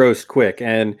gets gross quick,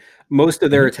 and most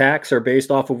of their attacks are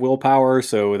based off of willpower,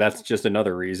 so that's just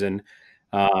another reason.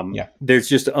 There's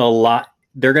just a lot.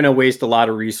 They're going to waste a lot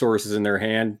of resources in their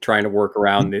hand trying to work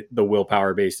around the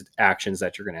willpower-based actions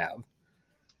that you're going to have.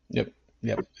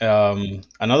 Yep.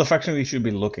 Another faction we should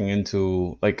be looking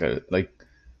into, like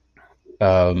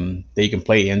that you can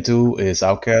play into is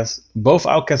Outcast. Both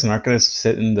Outcast and Arcanist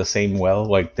sit in the same well.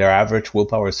 Like their average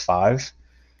willpower is 5,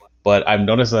 but I've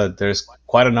noticed that there's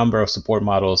quite a number of support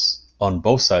models on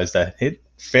both sides that hit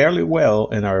fairly well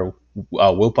and are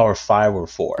willpower 5 or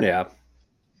 4. Yeah.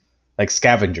 Like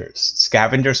Scavengers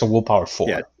are willpower 4.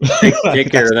 Yeah.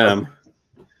 Take care of them.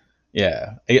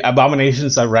 Yeah.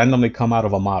 Abominations that randomly come out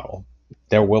of a model,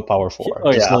 they're willpower 4.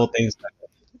 Oh, Just yeah. little things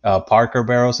like Parker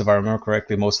Barrels, if I remember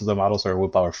correctly, most of the models are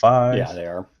willpower 5. Yeah, they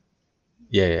are.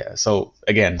 Yeah. So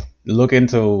again, look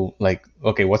into like,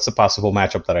 okay, what's the possible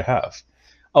matchup that I have?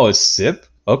 Oh, it's Zip.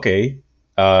 Okay.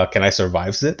 Can I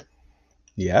survive Zip?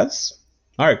 Yes.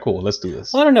 All right, cool. Let's do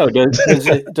this. I don't know.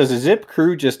 Does a Zip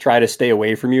crew just try to stay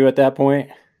away from you at that point?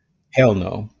 Hell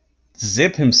no.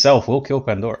 Zip himself will kill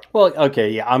Pandora. Well, okay,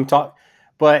 yeah,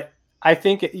 but I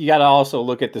think you got to also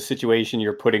look at the situation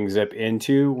you're putting Zip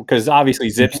into, because obviously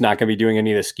Zip's not going to be doing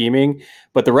any of the scheming,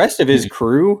 but the rest of his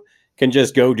crew can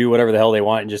just go do whatever the hell they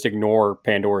want and just ignore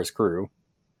Pandora's crew.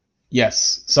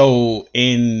 Yes. So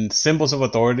in Symbols of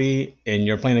Authority, and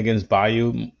you're playing against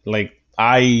Bayou, like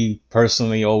I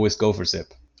personally always go for Zip.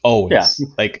 Always. Yeah.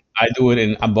 Like I do it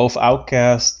in both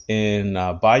Outcast and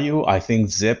Bayou. I think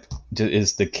Zip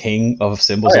is the king of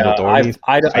Symbols of Authority.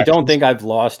 I don't think I've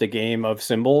lost a game of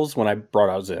Symbols when I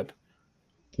brought out Zip.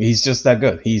 He's just that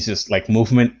good. He's just like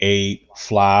movement 8,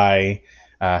 fly,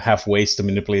 have ways to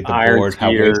manipulate the Iron board, have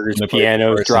ways to Spears, manipulate pianos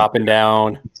the person. dropping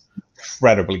down.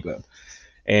 Incredibly good.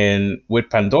 And with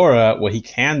Pandora, what he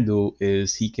can do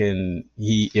is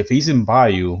if he's in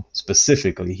Bayou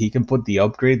specifically, he can put the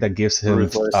upgrade that gives him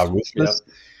Ruthless. Yep.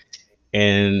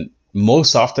 And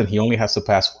most often he only has to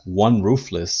pass one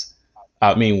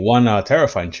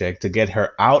Terrifying check to get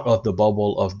her out of the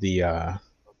bubble of the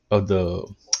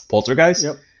Poltergeist.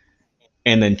 Yep.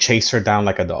 And then chase her down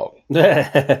like a dog.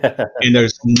 And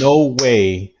there's no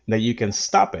way that you can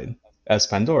stop it as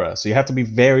Pandora. So you have to be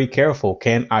very careful.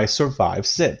 Can I survive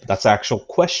Zip? That's the actual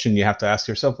question you have to ask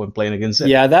yourself when playing against Zip.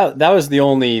 Yeah, that was the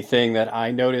only thing that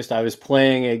I noticed. I was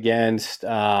playing against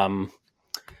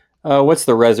what's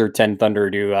the Reser 10 Thunder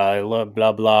do?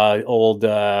 Blah blah old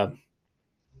undead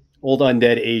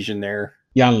Asian there.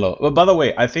 Yanlo. Well, by the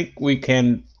way, I think we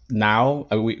can now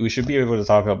we should be able to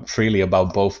talk freely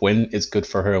about both when it's good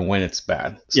for her and when it's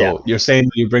bad. So You're saying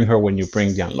you bring her when you bring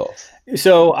Yanlo.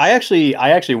 So I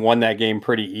actually won that game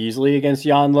pretty easily against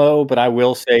Yanlo, but I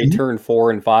will say turn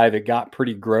 4 and 5, it got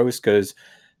pretty gross because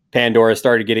Pandora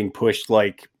started getting pushed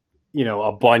like,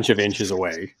 a bunch of inches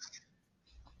away.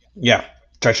 Yeah.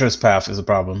 Treacherous Path is a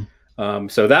problem.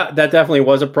 So that definitely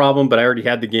was a problem, but I already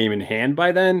had the game in hand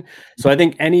by then. So I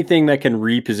think anything that can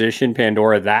reposition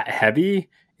Pandora that heavy,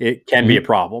 it can be a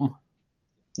problem.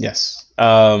 Yes.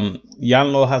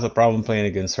 Yanlo has a problem playing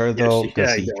against her though,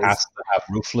 because he has to have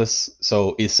Ruthless.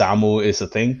 So Isamu is a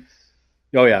thing.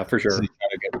 Oh yeah, for sure. So you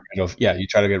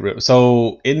try to get rid of.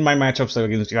 So in my matchups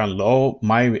against Yanlo,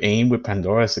 my aim with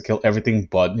Pandora is to kill everything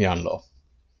but Yanlo.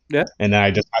 Yeah. And then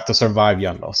I just have to survive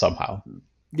Yanlo somehow.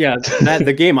 Yeah,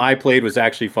 the game I played was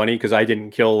actually funny because I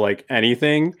didn't kill like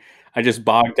anything. I just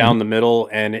bogged down the middle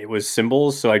and it was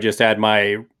symbols. So I just had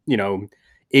my,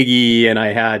 Iggy and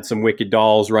I had some wicked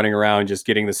dolls running around just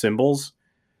getting the symbols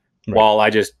while I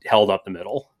just held up the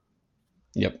middle.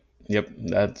 Yep.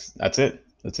 That's it.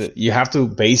 You have to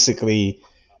basically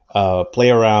play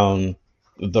around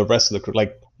the rest of the crew.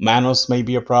 Like Manos may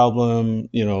be a problem,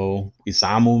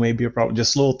 Isamu may be a problem.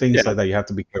 Just little things like that you have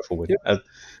to be careful with. Yep.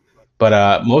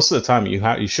 But most of the time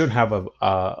you should have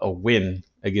a win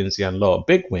against Yanlo, a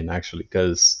big win actually,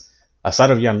 because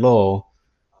aside of Yanlo,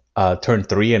 turn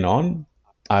 3 and on,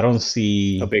 I don't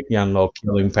see Yanlo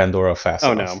killing Pandora fast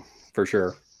enough. No, for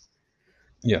sure.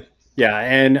 Yeah. Yeah,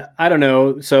 and I don't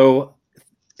know. So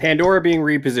Pandora being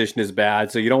repositioned is bad.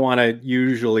 So you don't want to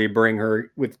usually bring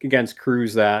her against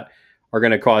crews that are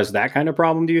going to cause that kind of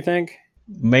problem, do you think?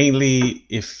 Mainly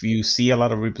if you see a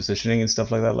lot of repositioning and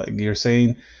stuff like that, like you're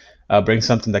saying, bring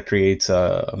something that creates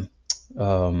hazardous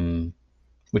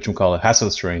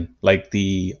terrain, like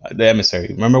the emissary.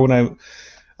 Remember when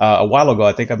a while ago,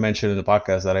 I think I mentioned in the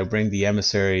podcast that I bring the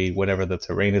emissary whenever the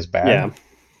terrain is bad. Yeah.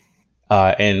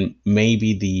 And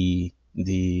maybe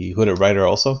the Hooded Rider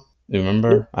also. You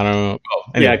remember? I don't know. Oh,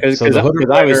 anyway, because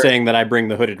I was saying that I bring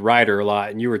the Hooded Rider a lot,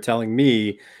 and you were telling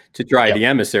me to try the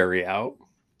emissary out.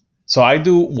 So I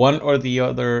do one or the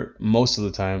other most of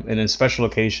the time, and in special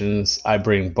occasions, I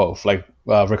bring both. Like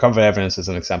Recovered Evidence is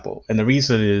an example, and the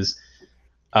reason is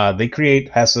they create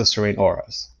hazardous terrain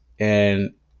auras,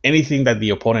 and anything that the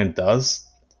opponent does,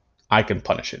 I can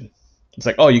punish it. It's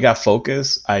like, oh, you got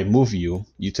focus, I move you,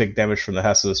 you take damage from the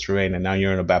hazardous terrain, and now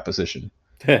you're in a bad position.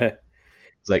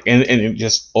 It's like, and it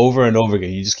just over and over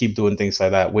again, you just keep doing things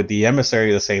like that. With the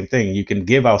emissary, the same thing. You can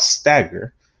give out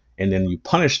stagger, and then you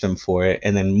punish them for it,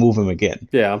 and then move them again.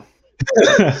 Yeah.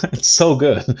 It's so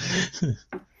good.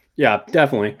 Yeah,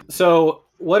 definitely. So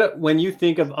when you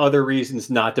think of other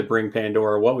reasons not to bring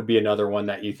Pandora, what would be another one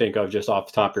that you think of just off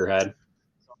the top of your head?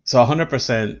 So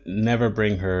 100% never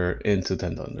bring her into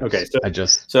Ten Thunders. Okay,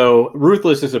 so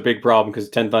Ruthless is a big problem because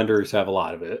 10 Thunders have a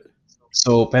lot of it.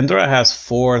 So Pandora has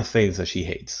 4 things that she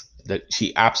hates, that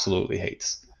she absolutely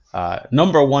hates.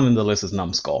 Number 1 in the list is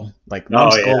Numbskull. Like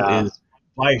Numbskull is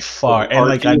by far, and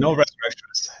like I know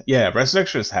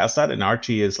Resurrectress has that, and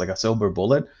Archie is like a silver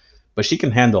bullet, but she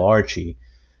can handle Archie.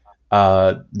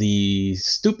 The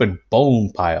stupid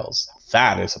bone piles,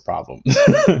 that is a problem,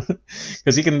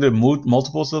 because you can do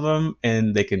multiples of them,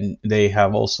 and they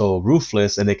have also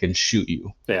Ruthless, and they can shoot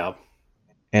you. Yeah.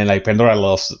 And like Pandora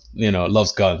loves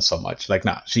guns so much. Like,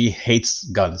 she hates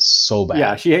guns so bad.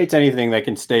 Yeah, she hates anything that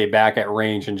can stay back at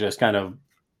range and just kind of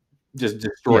just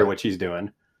destroy what she's doing.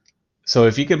 So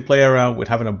if you can play around with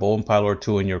having a bone pile or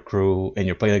 2 in your crew and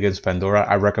you're playing against Pandora,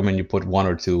 I recommend you put 1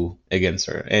 or 2 against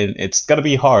her. And it's gonna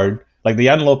be hard. Like the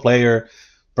Unlow player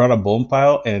brought a bone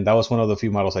pile, and that was one of the few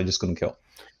models I just couldn't kill.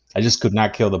 I just could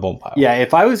not kill the bone pile. Yeah,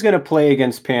 if I was gonna play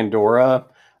against Pandora,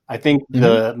 I think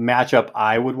the matchup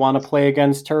I would want to play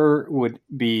against her would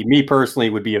be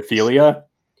Ophelia,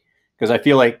 because I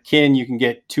feel like Kin, you can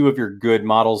get 2 of your good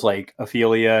models like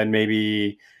Ophelia and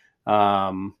maybe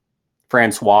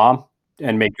Francois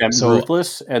and make them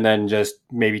Ruthless, and then just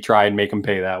maybe try and make them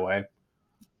pay that way.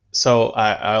 So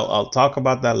I'll talk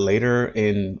about that later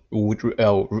in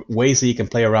ways that you can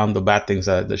play around the bad things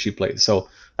that she plays. So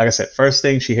like I said, first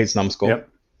thing, she hates Numbskull. Yep.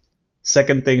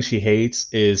 Second thing she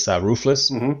hates is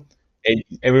Ruthless. Mm-hmm. And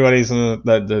everybody's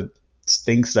that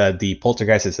thinks that the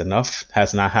Poltergeist is enough,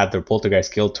 has not had their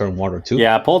Poltergeist kill turn 1 or 2.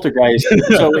 Yeah, Poltergeist.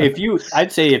 So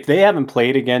I'd say if they haven't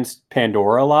played against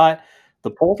Pandora a lot,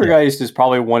 the Poltergeist is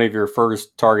probably one of your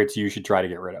first targets you should try to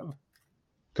get rid of.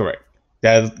 Correct.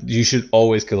 That you should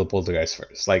always kill the Poltergeist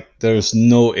first. Like, there's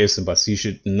no ifs and buts. You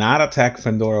should not attack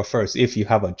Pandora first if you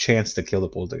have a chance to kill the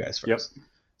Poltergeist first. Yep.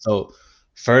 So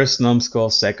first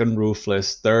Numbskull, second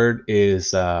Ruthless, third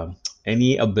is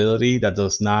any ability that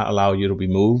does not allow you to be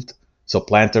moved. So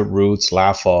Planted Roots,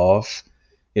 Laugh Off,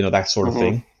 that sort of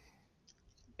thing.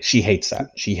 She hates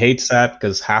that. She hates that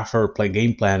because half her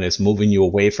game plan is moving you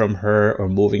away from her or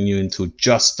moving you into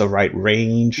just the right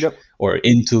range or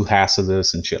into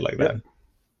hazardous and shit like that.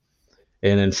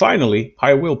 And then finally,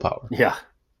 high willpower. Yeah.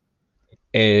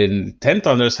 And 10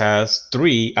 Thunders has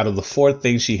 3 out of the 4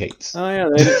 things she hates. Oh, yeah,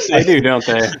 they do, don't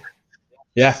they?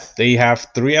 Yeah, they have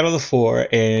 3 out of the 4,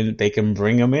 and they can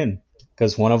bring them in.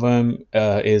 Because one of them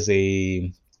is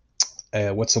a...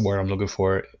 what's the word I'm looking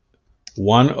for?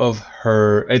 One of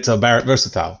her... It's a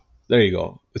versatile. There you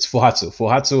go. It's Fuhatsu.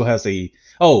 Fuhatsu has a...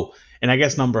 Oh, and I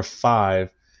guess number 5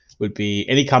 would be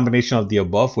any combination of the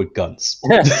above with guns.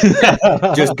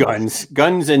 Just guns.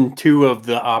 Guns and 2 of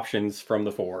the options from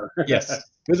the 4. Yes.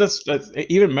 Because that's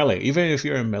even melee. Even if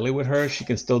you're in melee with her, she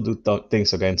can still do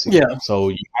things against you. Yeah. So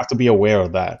you have to be aware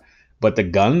of that. But the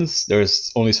guns,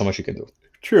 there's only so much you can do.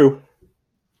 True.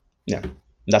 Yeah.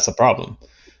 That's a problem.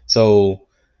 So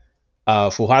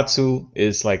Fuhatsu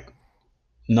is like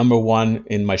number 1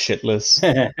 in my shit list.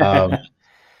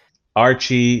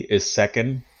 Archie is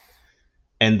second.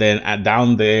 And then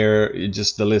down there,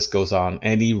 the list goes on.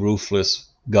 Any Ruthless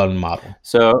gun model.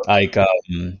 So, like,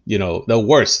 the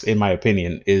worst, in my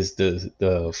opinion, is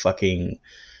the fucking.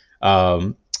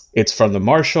 It's from the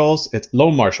Marshals. It's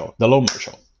Lone Marshal. The Lone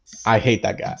Marshal. I hate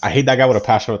that guy. I hate that guy with a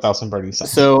passion of 1,000 burning suns.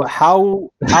 So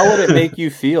how would it make you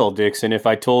feel, Dixon, if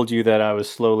I told you that I was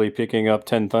slowly picking up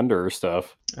 10 Thunder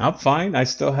stuff? I'm fine. I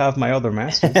still have my other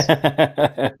masters.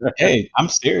 Hey, I'm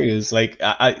serious. Like,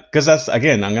 because that's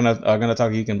again, I'm gonna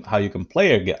talk how you can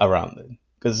play around it.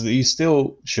 Because you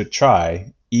still should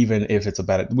try, even if it's a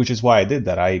bad. Which is why I did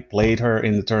that. I played her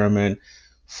in the tournament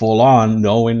full on,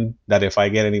 knowing that if I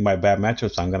get any of my bad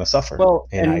matchups, I'm gonna suffer. Well,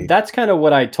 and that's kind of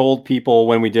what I told people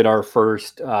when we did our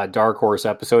first Dark Horse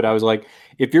episode. I was like,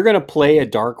 if you're gonna play a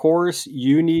Dark Horse,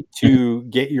 you need to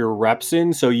get your reps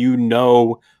in so you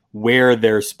know where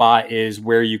their spot is,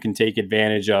 where you can take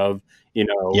advantage of,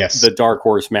 the Dark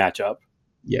Horse matchup.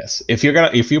 Yes. If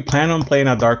you plan on playing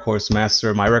a Dark Horse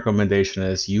Master, my recommendation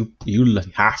is you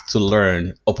have to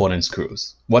learn opponent's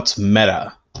crews. What's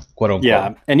meta, quote unquote.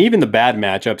 Yeah, and even the bad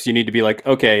matchups, you need to be like,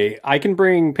 okay, I can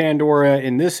bring Pandora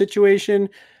in this situation,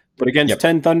 but against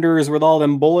 10 Thunders with all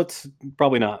them bullets,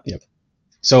 probably not. Yep.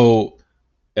 So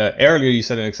earlier you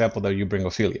said an example that you bring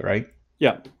Ophelia, right?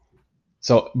 Yeah.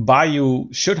 So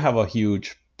Bayou should have a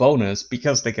huge bonus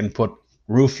because they can put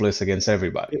ruthless against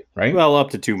everybody, right? Well, up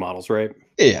to 2 models, right?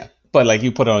 Yeah, but like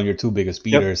you put it on your 2 biggest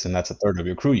beaters, and that's a third of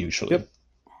your crew usually. Yep.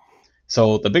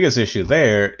 So the biggest issue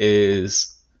there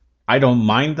is I don't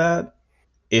mind that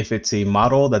if it's a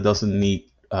model that doesn't need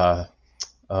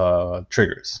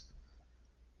triggers.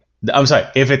 I'm sorry,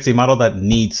 if it's a model that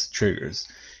needs triggers.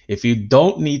 If you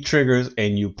don't need triggers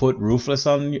and you put ruthless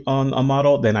on a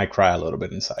model, then I cry a little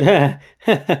bit inside.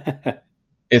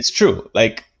 It's true.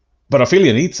 Like, but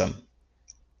Ophelia needs them.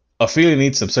 Ophelia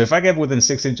needs them. So if I get within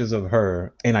 6 inches of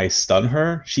her and I stun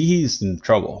her, she's in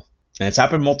trouble. And it's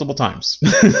happened multiple times.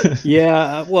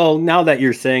 Yeah, well, now that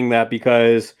you're saying that,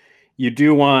 because you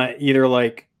do want either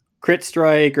like crit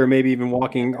strike or maybe even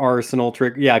walking arsenal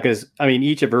trigger. Yeah, because I mean,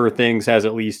 each of her things has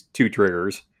at least 2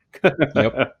 triggers.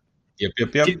 Yep.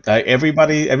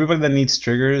 Everybody that needs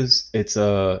triggers, it's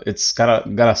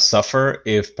gotta suffer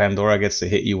if Pandora gets to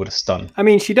hit you with a stun. I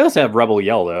mean, she does have Rebel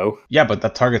Yell though. Yeah, but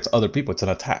that targets other people. It's an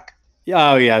attack.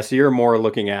 Oh yeah, so you're more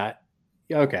looking at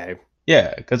okay.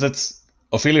 Yeah, because it's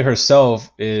Ophelia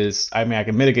herself is. I mean, I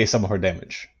can mitigate some of her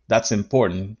damage. That's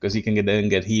important because you can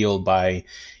get healed by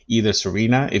either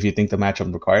Serena if you think the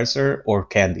matchup requires her, or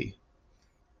Candy.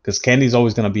 Because Candy's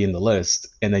always going to be in the list,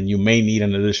 and then you may need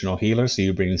an additional healer, so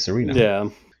you bring in Serena. Yeah.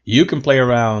 You can play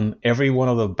around every one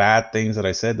of the bad things that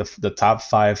I said, the top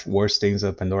 5 worst things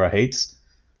that Pandora hates.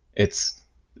 It's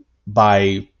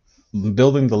by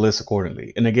building the list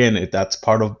accordingly. And again, that's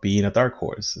part of being a dark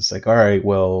horse. It's like, all right,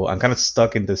 well, I'm kind of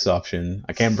stuck in this option.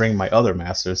 I can't bring my other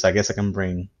masters. So I guess I can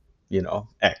bring,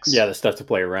 X. Yeah, the stuff to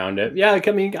play around it. Yeah,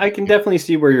 I mean, I can definitely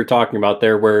see where you're talking about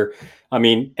there, where I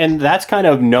mean, and that's kind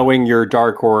of knowing your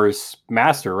dark horse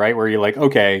master, right? Where you're like,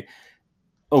 okay,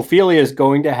 Ophelia is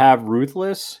going to have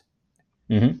ruthless,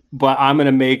 but I'm going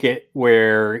to make it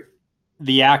where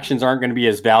the actions aren't going to be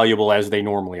as valuable as they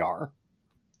normally are.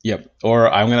 Yep.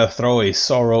 Or I'm going to throw a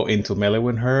sorrow into melee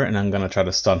with her, and I'm going to try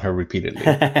to stun her repeatedly.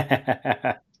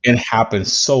 It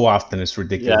happens so often, it's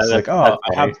ridiculous. Yeah, like, oh,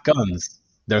 I have guns.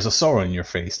 There's a sorrow in your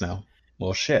face now.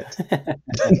 Well, shit. That's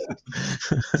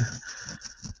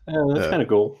kind of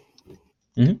cool.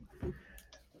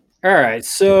 All right,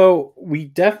 so we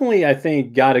definitely, I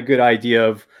think, got a good idea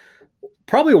of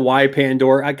probably why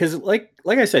Pandora, because like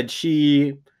I said,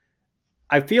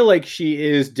 I feel like she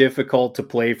is difficult to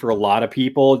play for a lot of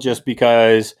people just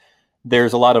because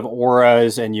there's a lot of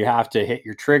auras and you have to hit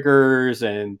your triggers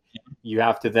and you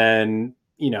have to then,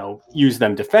 use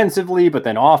them defensively, but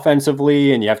then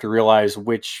offensively, and you have to realize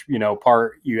which,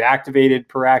 part you activated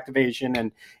per activation.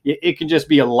 And it can just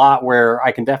be a lot where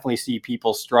I can definitely see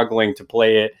people struggling to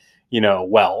play it,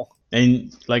 well.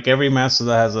 And like every master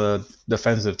that has a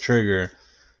defensive trigger,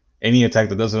 any attack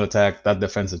that doesn't attack that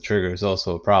defensive trigger is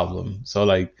also a problem. So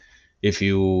like if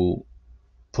you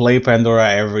play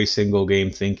Pandora every single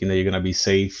game thinking that you're going to be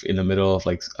safe in the middle of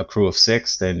like a crew of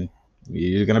 6, then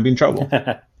you're going to be in trouble.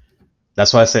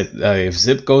 That's why I said if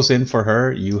Zip goes in for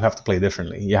her, you have to play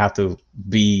differently. You have to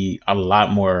be a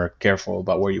lot more careful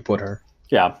about where you put her.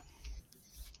 Yeah.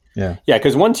 Yeah. Yeah,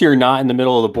 because once you're not in the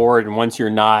middle of the board and once you're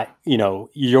not,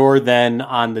 you're then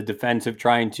on the defensive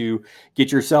trying to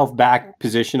get yourself back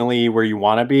positionally where you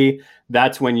want to be,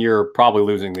 that's when you're probably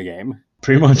losing the game.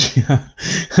 Pretty much, yeah.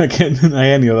 I can't deny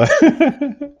any of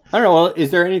that. I don't know. Well, is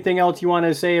there anything else you want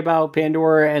to say about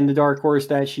Pandora and the dark horse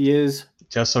that she is?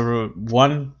 Just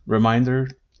one reminder,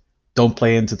 don't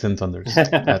play into Tin Thunders.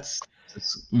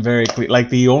 It's very clear. Like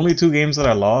the only 2 games that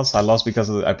I lost because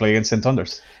I play against Tin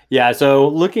Thunders. Yeah, so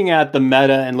looking at the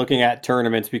meta and looking at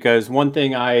tournaments, because one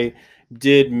thing I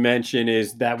did mention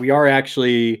is that we are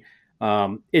actually,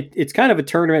 it's kind of a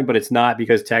tournament, but it's not,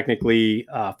 because technically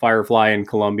Firefly in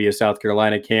Columbia, South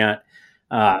Carolina can't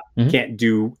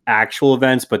do actual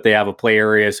events, but they have a play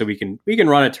area, so we can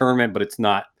run a tournament, but it's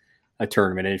not a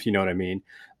tournament, if you know what I mean.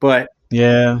 But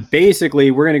yeah, basically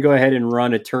we're going to go ahead and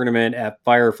run a tournament at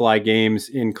Firefly Games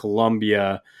in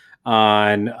Columbia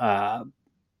on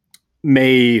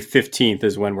May 15th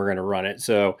is when we're going to run it.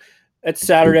 So it's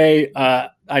Saturday.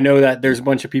 I know that there's a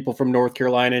bunch of people from North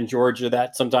Carolina and Georgia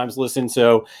that sometimes listen,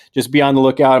 so just be on the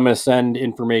lookout. I'm going to send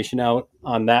information out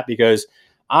on that because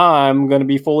I'm going to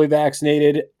be fully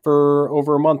vaccinated for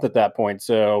over a month at that point.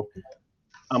 So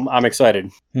I'm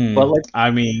excited. But I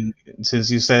mean,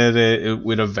 since you said it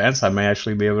with events, I may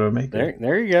actually be able to make it.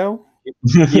 There you go.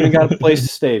 You even got a place to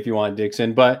stay if you want,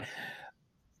 Dixon. But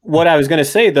what I was going to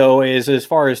say, though, is as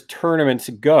far as tournaments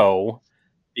go,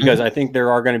 because I think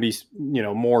there are going to be,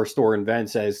 more store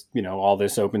events as, all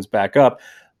this opens back up.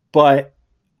 But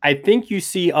I think you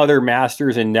see other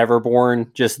masters in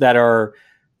Neverborn just that are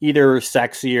either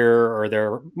sexier or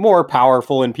they're more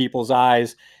powerful in people's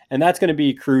eyes. And that's going to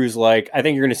be crews like, I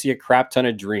think you're going to see a crap ton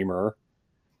of Dreamer.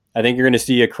 I think you're going to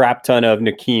see a crap ton of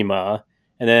Nekima.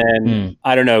 And then,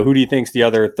 I don't know, who do you think's the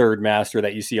other third master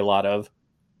that you see a lot of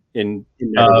in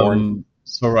Neverborn?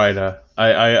 Zoraida.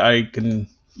 I can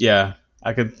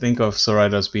think of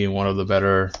Zoraida as being one of the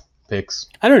better picks.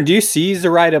 I don't know. Do you see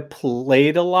Zoraida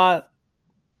played a lot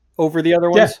over the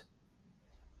other ones?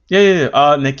 Yeah.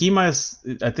 Nekima is.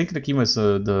 I think Nekima is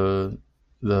the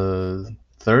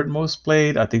third most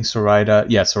played. I think Zoraida.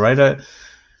 Yeah, Zoraida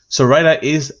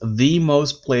is the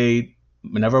most played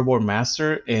Neverborn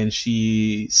master, and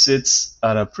she sits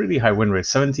at a pretty high win rate,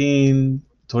 17,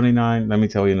 29. Let me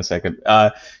tell you in a second.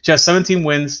 She has 17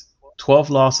 wins, 12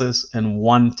 losses, and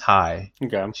 1 tie.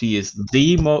 Okay. She is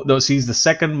she's the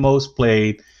second most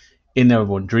played in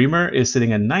Neverborn. Dreamer is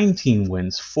sitting at 19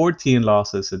 wins, 14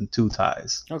 losses, and 2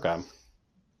 ties. Okay.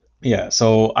 Yeah,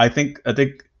 so I think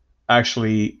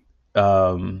actually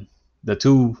the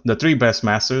 3 best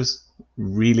masters,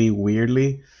 really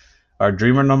weirdly, are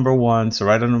Dreamer number 1,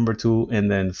 Zoraida number 2,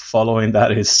 and then following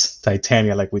that is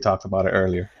Titania, like we talked about it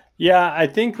earlier. Yeah, I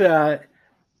think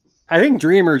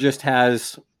Dreamer just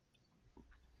has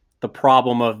the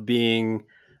problem of being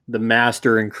the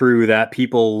master and crew that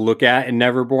people look at in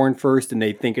Neverborn first, and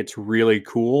they think it's really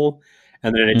cool,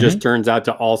 and then it just turns out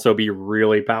to also be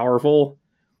really powerful.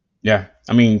 Yeah,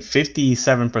 I mean,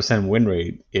 57% win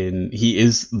rate, and he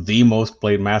is the most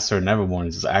played master in Neverborn.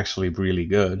 Is actually really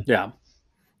good. Yeah,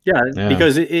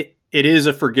 because it is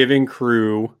a forgiving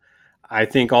crew. I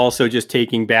think also just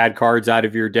taking bad cards out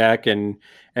of your deck and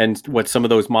what some of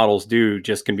those models do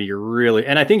just can be really.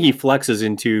 And I think he flexes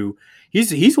into.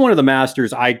 He's one of the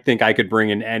masters I think I could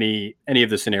bring in any of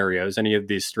the scenarios, any of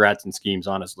these strats and schemes.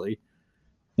 Honestly.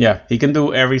 Yeah, he can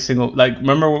do every single, like,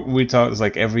 remember we talked, it's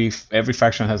like every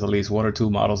faction has at least 1 or 2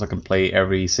 models that can play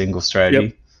every single strategy.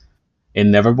 Yep.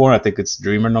 In Neverborn, I think it's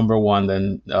Dreamer number 1,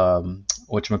 then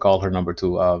whatchamacallit, her number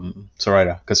 2,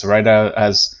 Zoraida, because Zoraida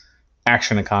has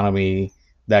action economy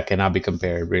that cannot be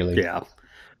compared, really. Yeah.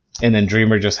 And then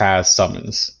Dreamer just has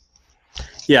summons.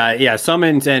 Yeah,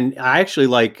 summons, and I actually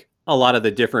like a lot of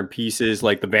the different pieces,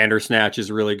 like the Bandersnatch is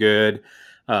really good.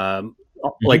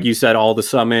 Like you said, all the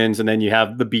summons, and then you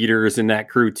have the beaters in that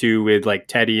crew too with like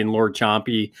Teddy and Lord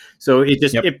Chompy. So it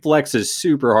just it flexes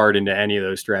super hard into any of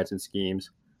those strats and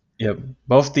schemes. Yep.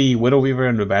 Both the Widow Weaver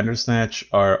and the Bandersnatch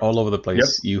are all over the place.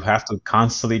 Yep. You have to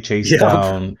constantly chase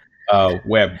down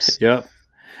webs. Yep.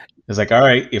 It's like, all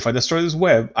right, if I destroy this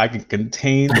web, I can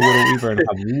contain the Widow Weaver and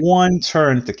have 1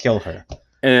 turn to kill her.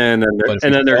 And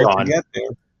then they're gone.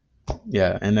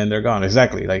 Yeah, and then they're gone.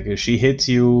 Exactly. Like if she hits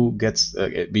you, gets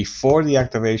before the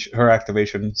her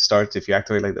activation starts. If you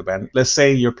activate like the band, let's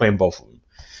say you're playing both of them.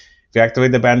 If you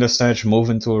activate the Bandersnatch, move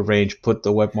into a range, put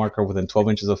the web marker within 12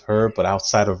 inches of her, but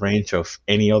outside of range of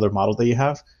any other model that you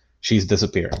have, she's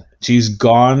disappeared. She's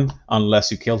gone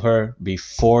unless you kill her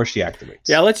before she activates.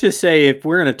 Yeah, let's just say if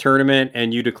we're in a tournament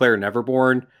and you declare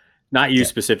Neverborn, not you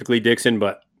specifically, Dixon,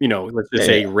 but let's just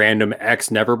say random ex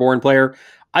Neverborn player.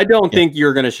 I don't think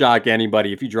you're going to shock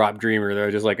anybody if you drop Dreamer.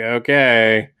 They're just like,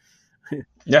 okay.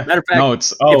 Yeah. Matter of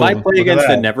fact, if I play against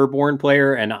a Neverborn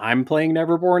player and I'm playing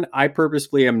Neverborn, I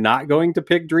purposefully am not going to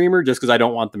pick Dreamer just because I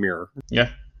don't want the mirror. Yeah.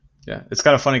 It's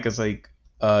kind of funny because like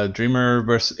Dreamer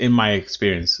versus, in my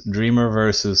experience, Dreamer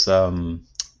versus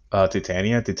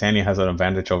Titania. Titania has an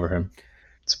advantage over him.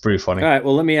 It's pretty funny. All right.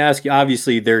 Well, let me ask you.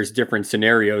 Obviously, there's different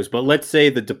scenarios, but let's say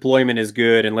the deployment is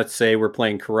good, and let's say we're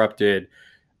playing Corrupted.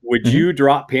 Would you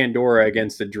drop Pandora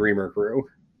against the Dreamer crew?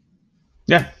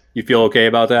 Yeah. You feel okay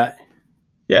about that?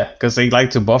 Yeah, because they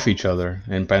like to buff each other,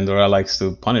 and Pandora likes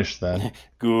to punish that.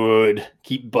 Good.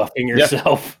 Keep buffing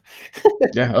yourself.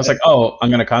 Yeah, I was like, oh, I'm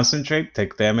going to concentrate,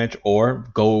 take damage, or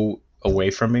go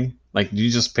away from me. Like, you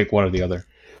just pick one or the other.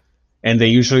 And they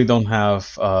usually don't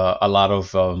have a lot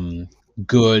of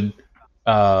good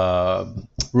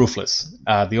Ruthless.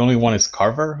 The only one is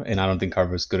Carver, and I don't think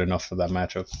Carver is good enough for that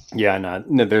matchup. Yeah,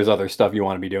 no, there's other stuff you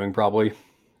want to be doing probably.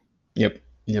 Yep.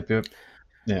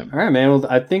 Yeah. All right, man. Well,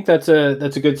 I think that's a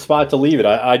good spot to leave it.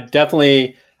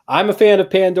 I'm a fan of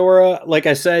Pandora. Like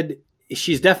I said,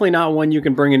 she's definitely not one you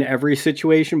can bring in every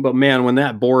situation, but man, when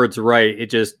that board's right, it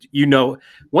just,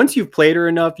 once you've played her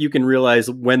enough, you can realize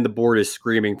when the board is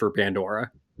screaming for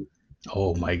Pandora.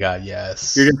 Oh my God,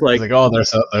 yes. You're just like, oh,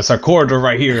 there's a corridor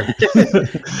right here.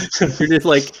 You're just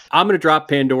like, I'm going to drop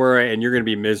Pandora and you're going to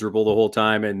be miserable the whole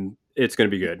time and it's going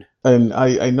to be good. And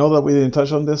I know that we didn't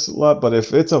touch on this a lot, but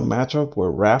if it's a matchup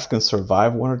where Raph can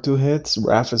survive 1 or 2 hits,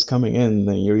 Raph is coming in,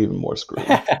 then you're even more screwed.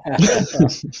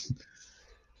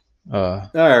 All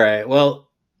right. Well,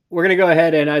 we're going to go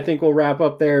ahead and I think we'll wrap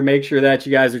up there. Make sure that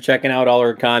you guys are checking out all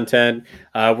our content.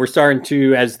 We're starting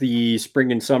to, as the spring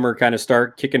and summer kind of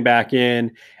start kicking back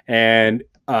in, and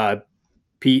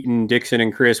Pete and Dixon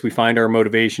and Chris, we find our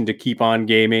motivation to keep on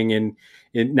gaming and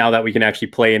now that we can actually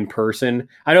play in person.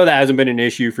 I know that hasn't been an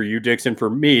issue for you, Dixon. For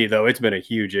me, though, it's been a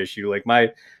huge issue. Like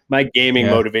my gaming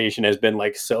motivation has been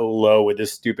like so low with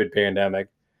this stupid pandemic.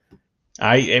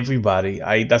 That's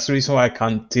the reason why I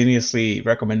continuously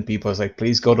recommend people is like,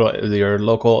 please go to your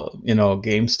local,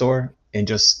 game store and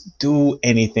just do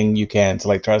anything you can to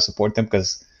like try to support them.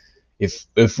 Because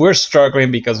if we're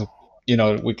struggling because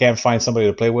we can't find somebody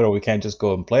to play with, or we can't just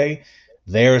go and play,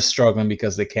 they're struggling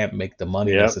because they can't make the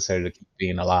money necessary to keep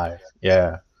being alive.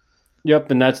 Yeah.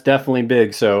 Yep, and that's definitely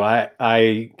big. So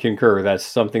I concur. That's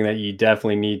something that you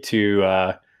definitely need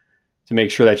to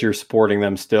make sure that you're supporting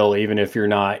them still, even if you're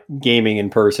not gaming in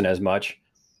person as much.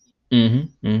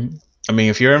 Mm-hmm. Mm-hmm. I mean,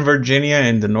 if you're in Virginia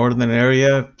in the northern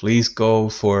area, please go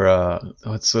for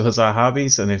Huzzah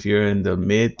Hobbies. And if you're in the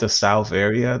mid to south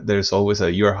area, there's always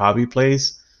a Your Hobby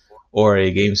place or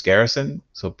a Games Garrison.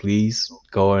 So please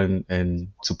go and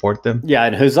support them. Yeah,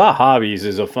 and Huzzah Hobbies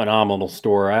is a phenomenal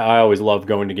store. I always love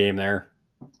going to game there.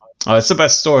 Oh, it's the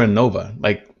best store in Nova.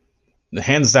 Like,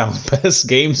 hands down, best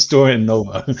game store in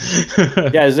Nova.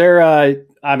 Yeah, is there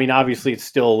I mean, obviously it's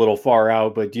still a little far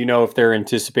out, but do you know if they're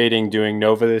anticipating doing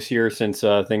Nova this year since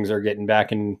things are getting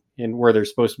back in where they're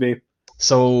supposed to be?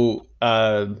 So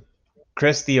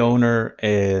Chris, the owner,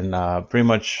 and pretty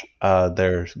much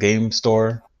their game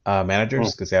store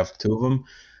managers, because they have two of them,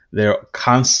 they're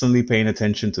constantly paying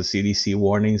attention to CDC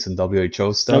warnings and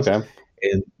WHO stuff. Okay.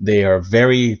 And they are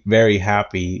very, very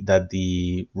happy that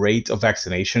the rate of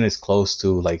vaccination is close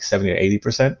to like 70 or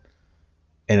 80%.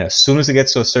 And as soon as it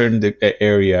gets to a certain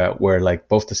area where like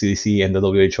both the CDC and the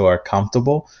WHO are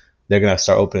comfortable, they're going to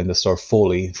start opening the store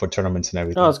fully for tournaments and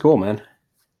everything. Oh, that's cool, man.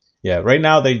 Yeah, right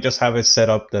now they just have it set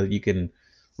up that you can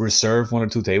reserve 1 or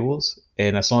 2 tables.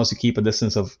 And as long as you keep a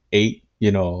distance of 8,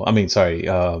 I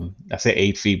say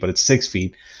 8 feet, but it's 6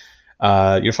 feet,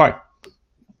 you're fine.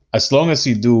 As long as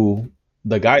you do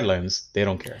the guidelines, they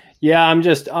don't care. Yeah, I'm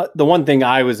just the one thing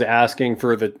I was asking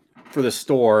for the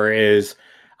store is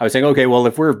I was saying, okay, well,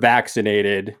 if we're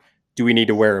vaccinated, do we need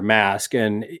to wear a mask?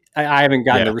 And I haven't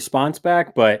gotten a response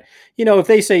back, but if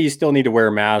they say you still need to wear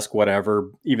a mask,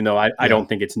 whatever, even though I don't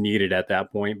think it's needed at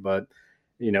that point, but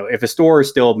if a store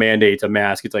still mandates a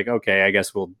mask, it's like, okay, I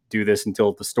guess we'll do this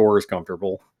until the store is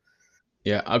comfortable.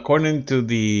 Yeah, according to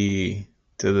the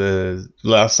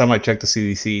last time I checked the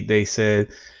CDC, they said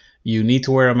you need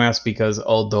to wear a mask because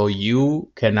although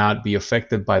you cannot be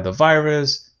affected by the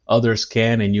virus, others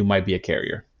can, and you might be a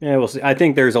carrier. Yeah, we'll see. I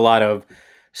think there's a lot of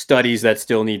studies that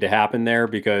still need to happen there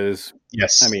because,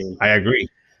 yes, I agree.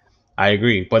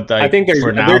 But I think they're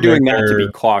doing that to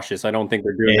be cautious. I don't think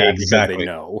they're doing that because they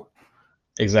know.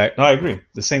 Exactly. No, I agree.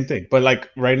 The same thing. But like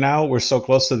right now, we're so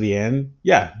close to the end.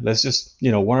 Yeah, let's just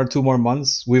 1 or 2 more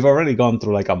months. We've already gone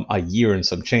through like a year and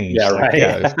some change. Yeah, right.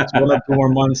 If it's 1 or 2 more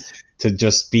months to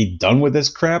just be done with this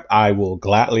crap, I will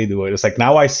gladly do it. It's like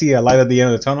now I see a light at the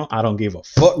end of the tunnel. I don't give a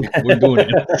fuck. We're doing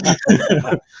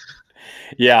it.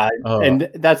 Yeah, and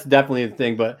that's definitely the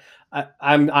thing. But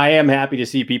I am happy to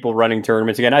see people running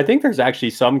tournaments again. I think there's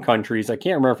actually some countries. I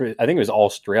can't remember. I think it was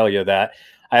Australia that.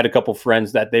 I had a couple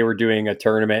friends that they were doing a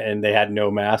tournament and they had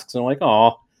no masks. And I'm like,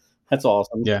 oh, that's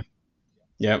awesome. Yeah.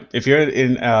 Yeah. If you're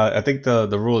in, I think the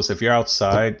rule is if you're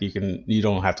outside, you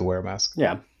don't have to wear a mask.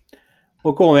 Yeah.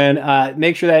 Well, cool, man.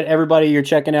 Make sure that everybody, you're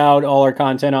checking out all our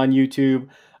content on YouTube.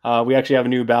 We actually have a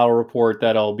new battle report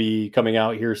that'll be coming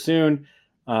out here soon.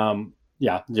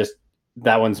 Just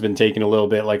that one's been taking a little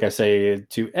bit, like I say,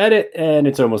 to edit, and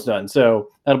it's almost done. So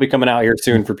that'll be coming out here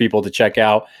soon for people to check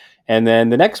out. And then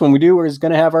the next one we do is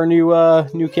going to have our new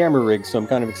camera rig. So I'm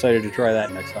kind of excited to try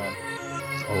that next time.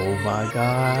 Oh my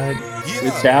God.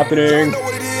 It's happening.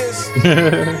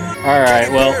 All right.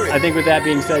 Well, I think with that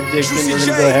being said, Dixon, we're going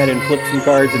to go ahead and flip some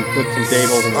cards and flip some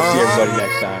tables, and we'll see everybody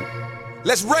next time.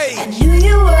 Let's raid. I knew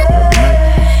you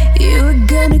were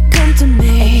going to come to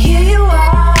me. And here you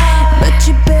are. But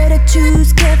you better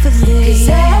choose carefully. 'Cause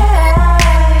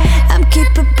I'm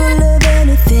capable of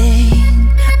anything.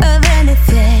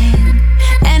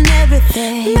 And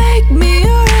everything. Make me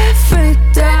your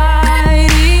Aphrodite.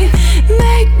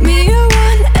 Make me your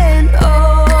one and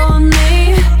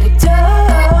only.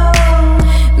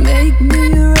 Don't make me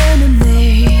your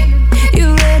enemy.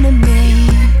 Your enemy.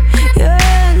 Your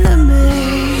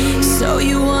enemy. So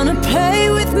you wanna play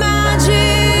with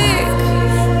magic?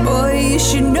 Boy, you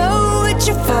should know what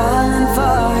you're falling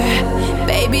for.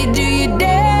 Baby, do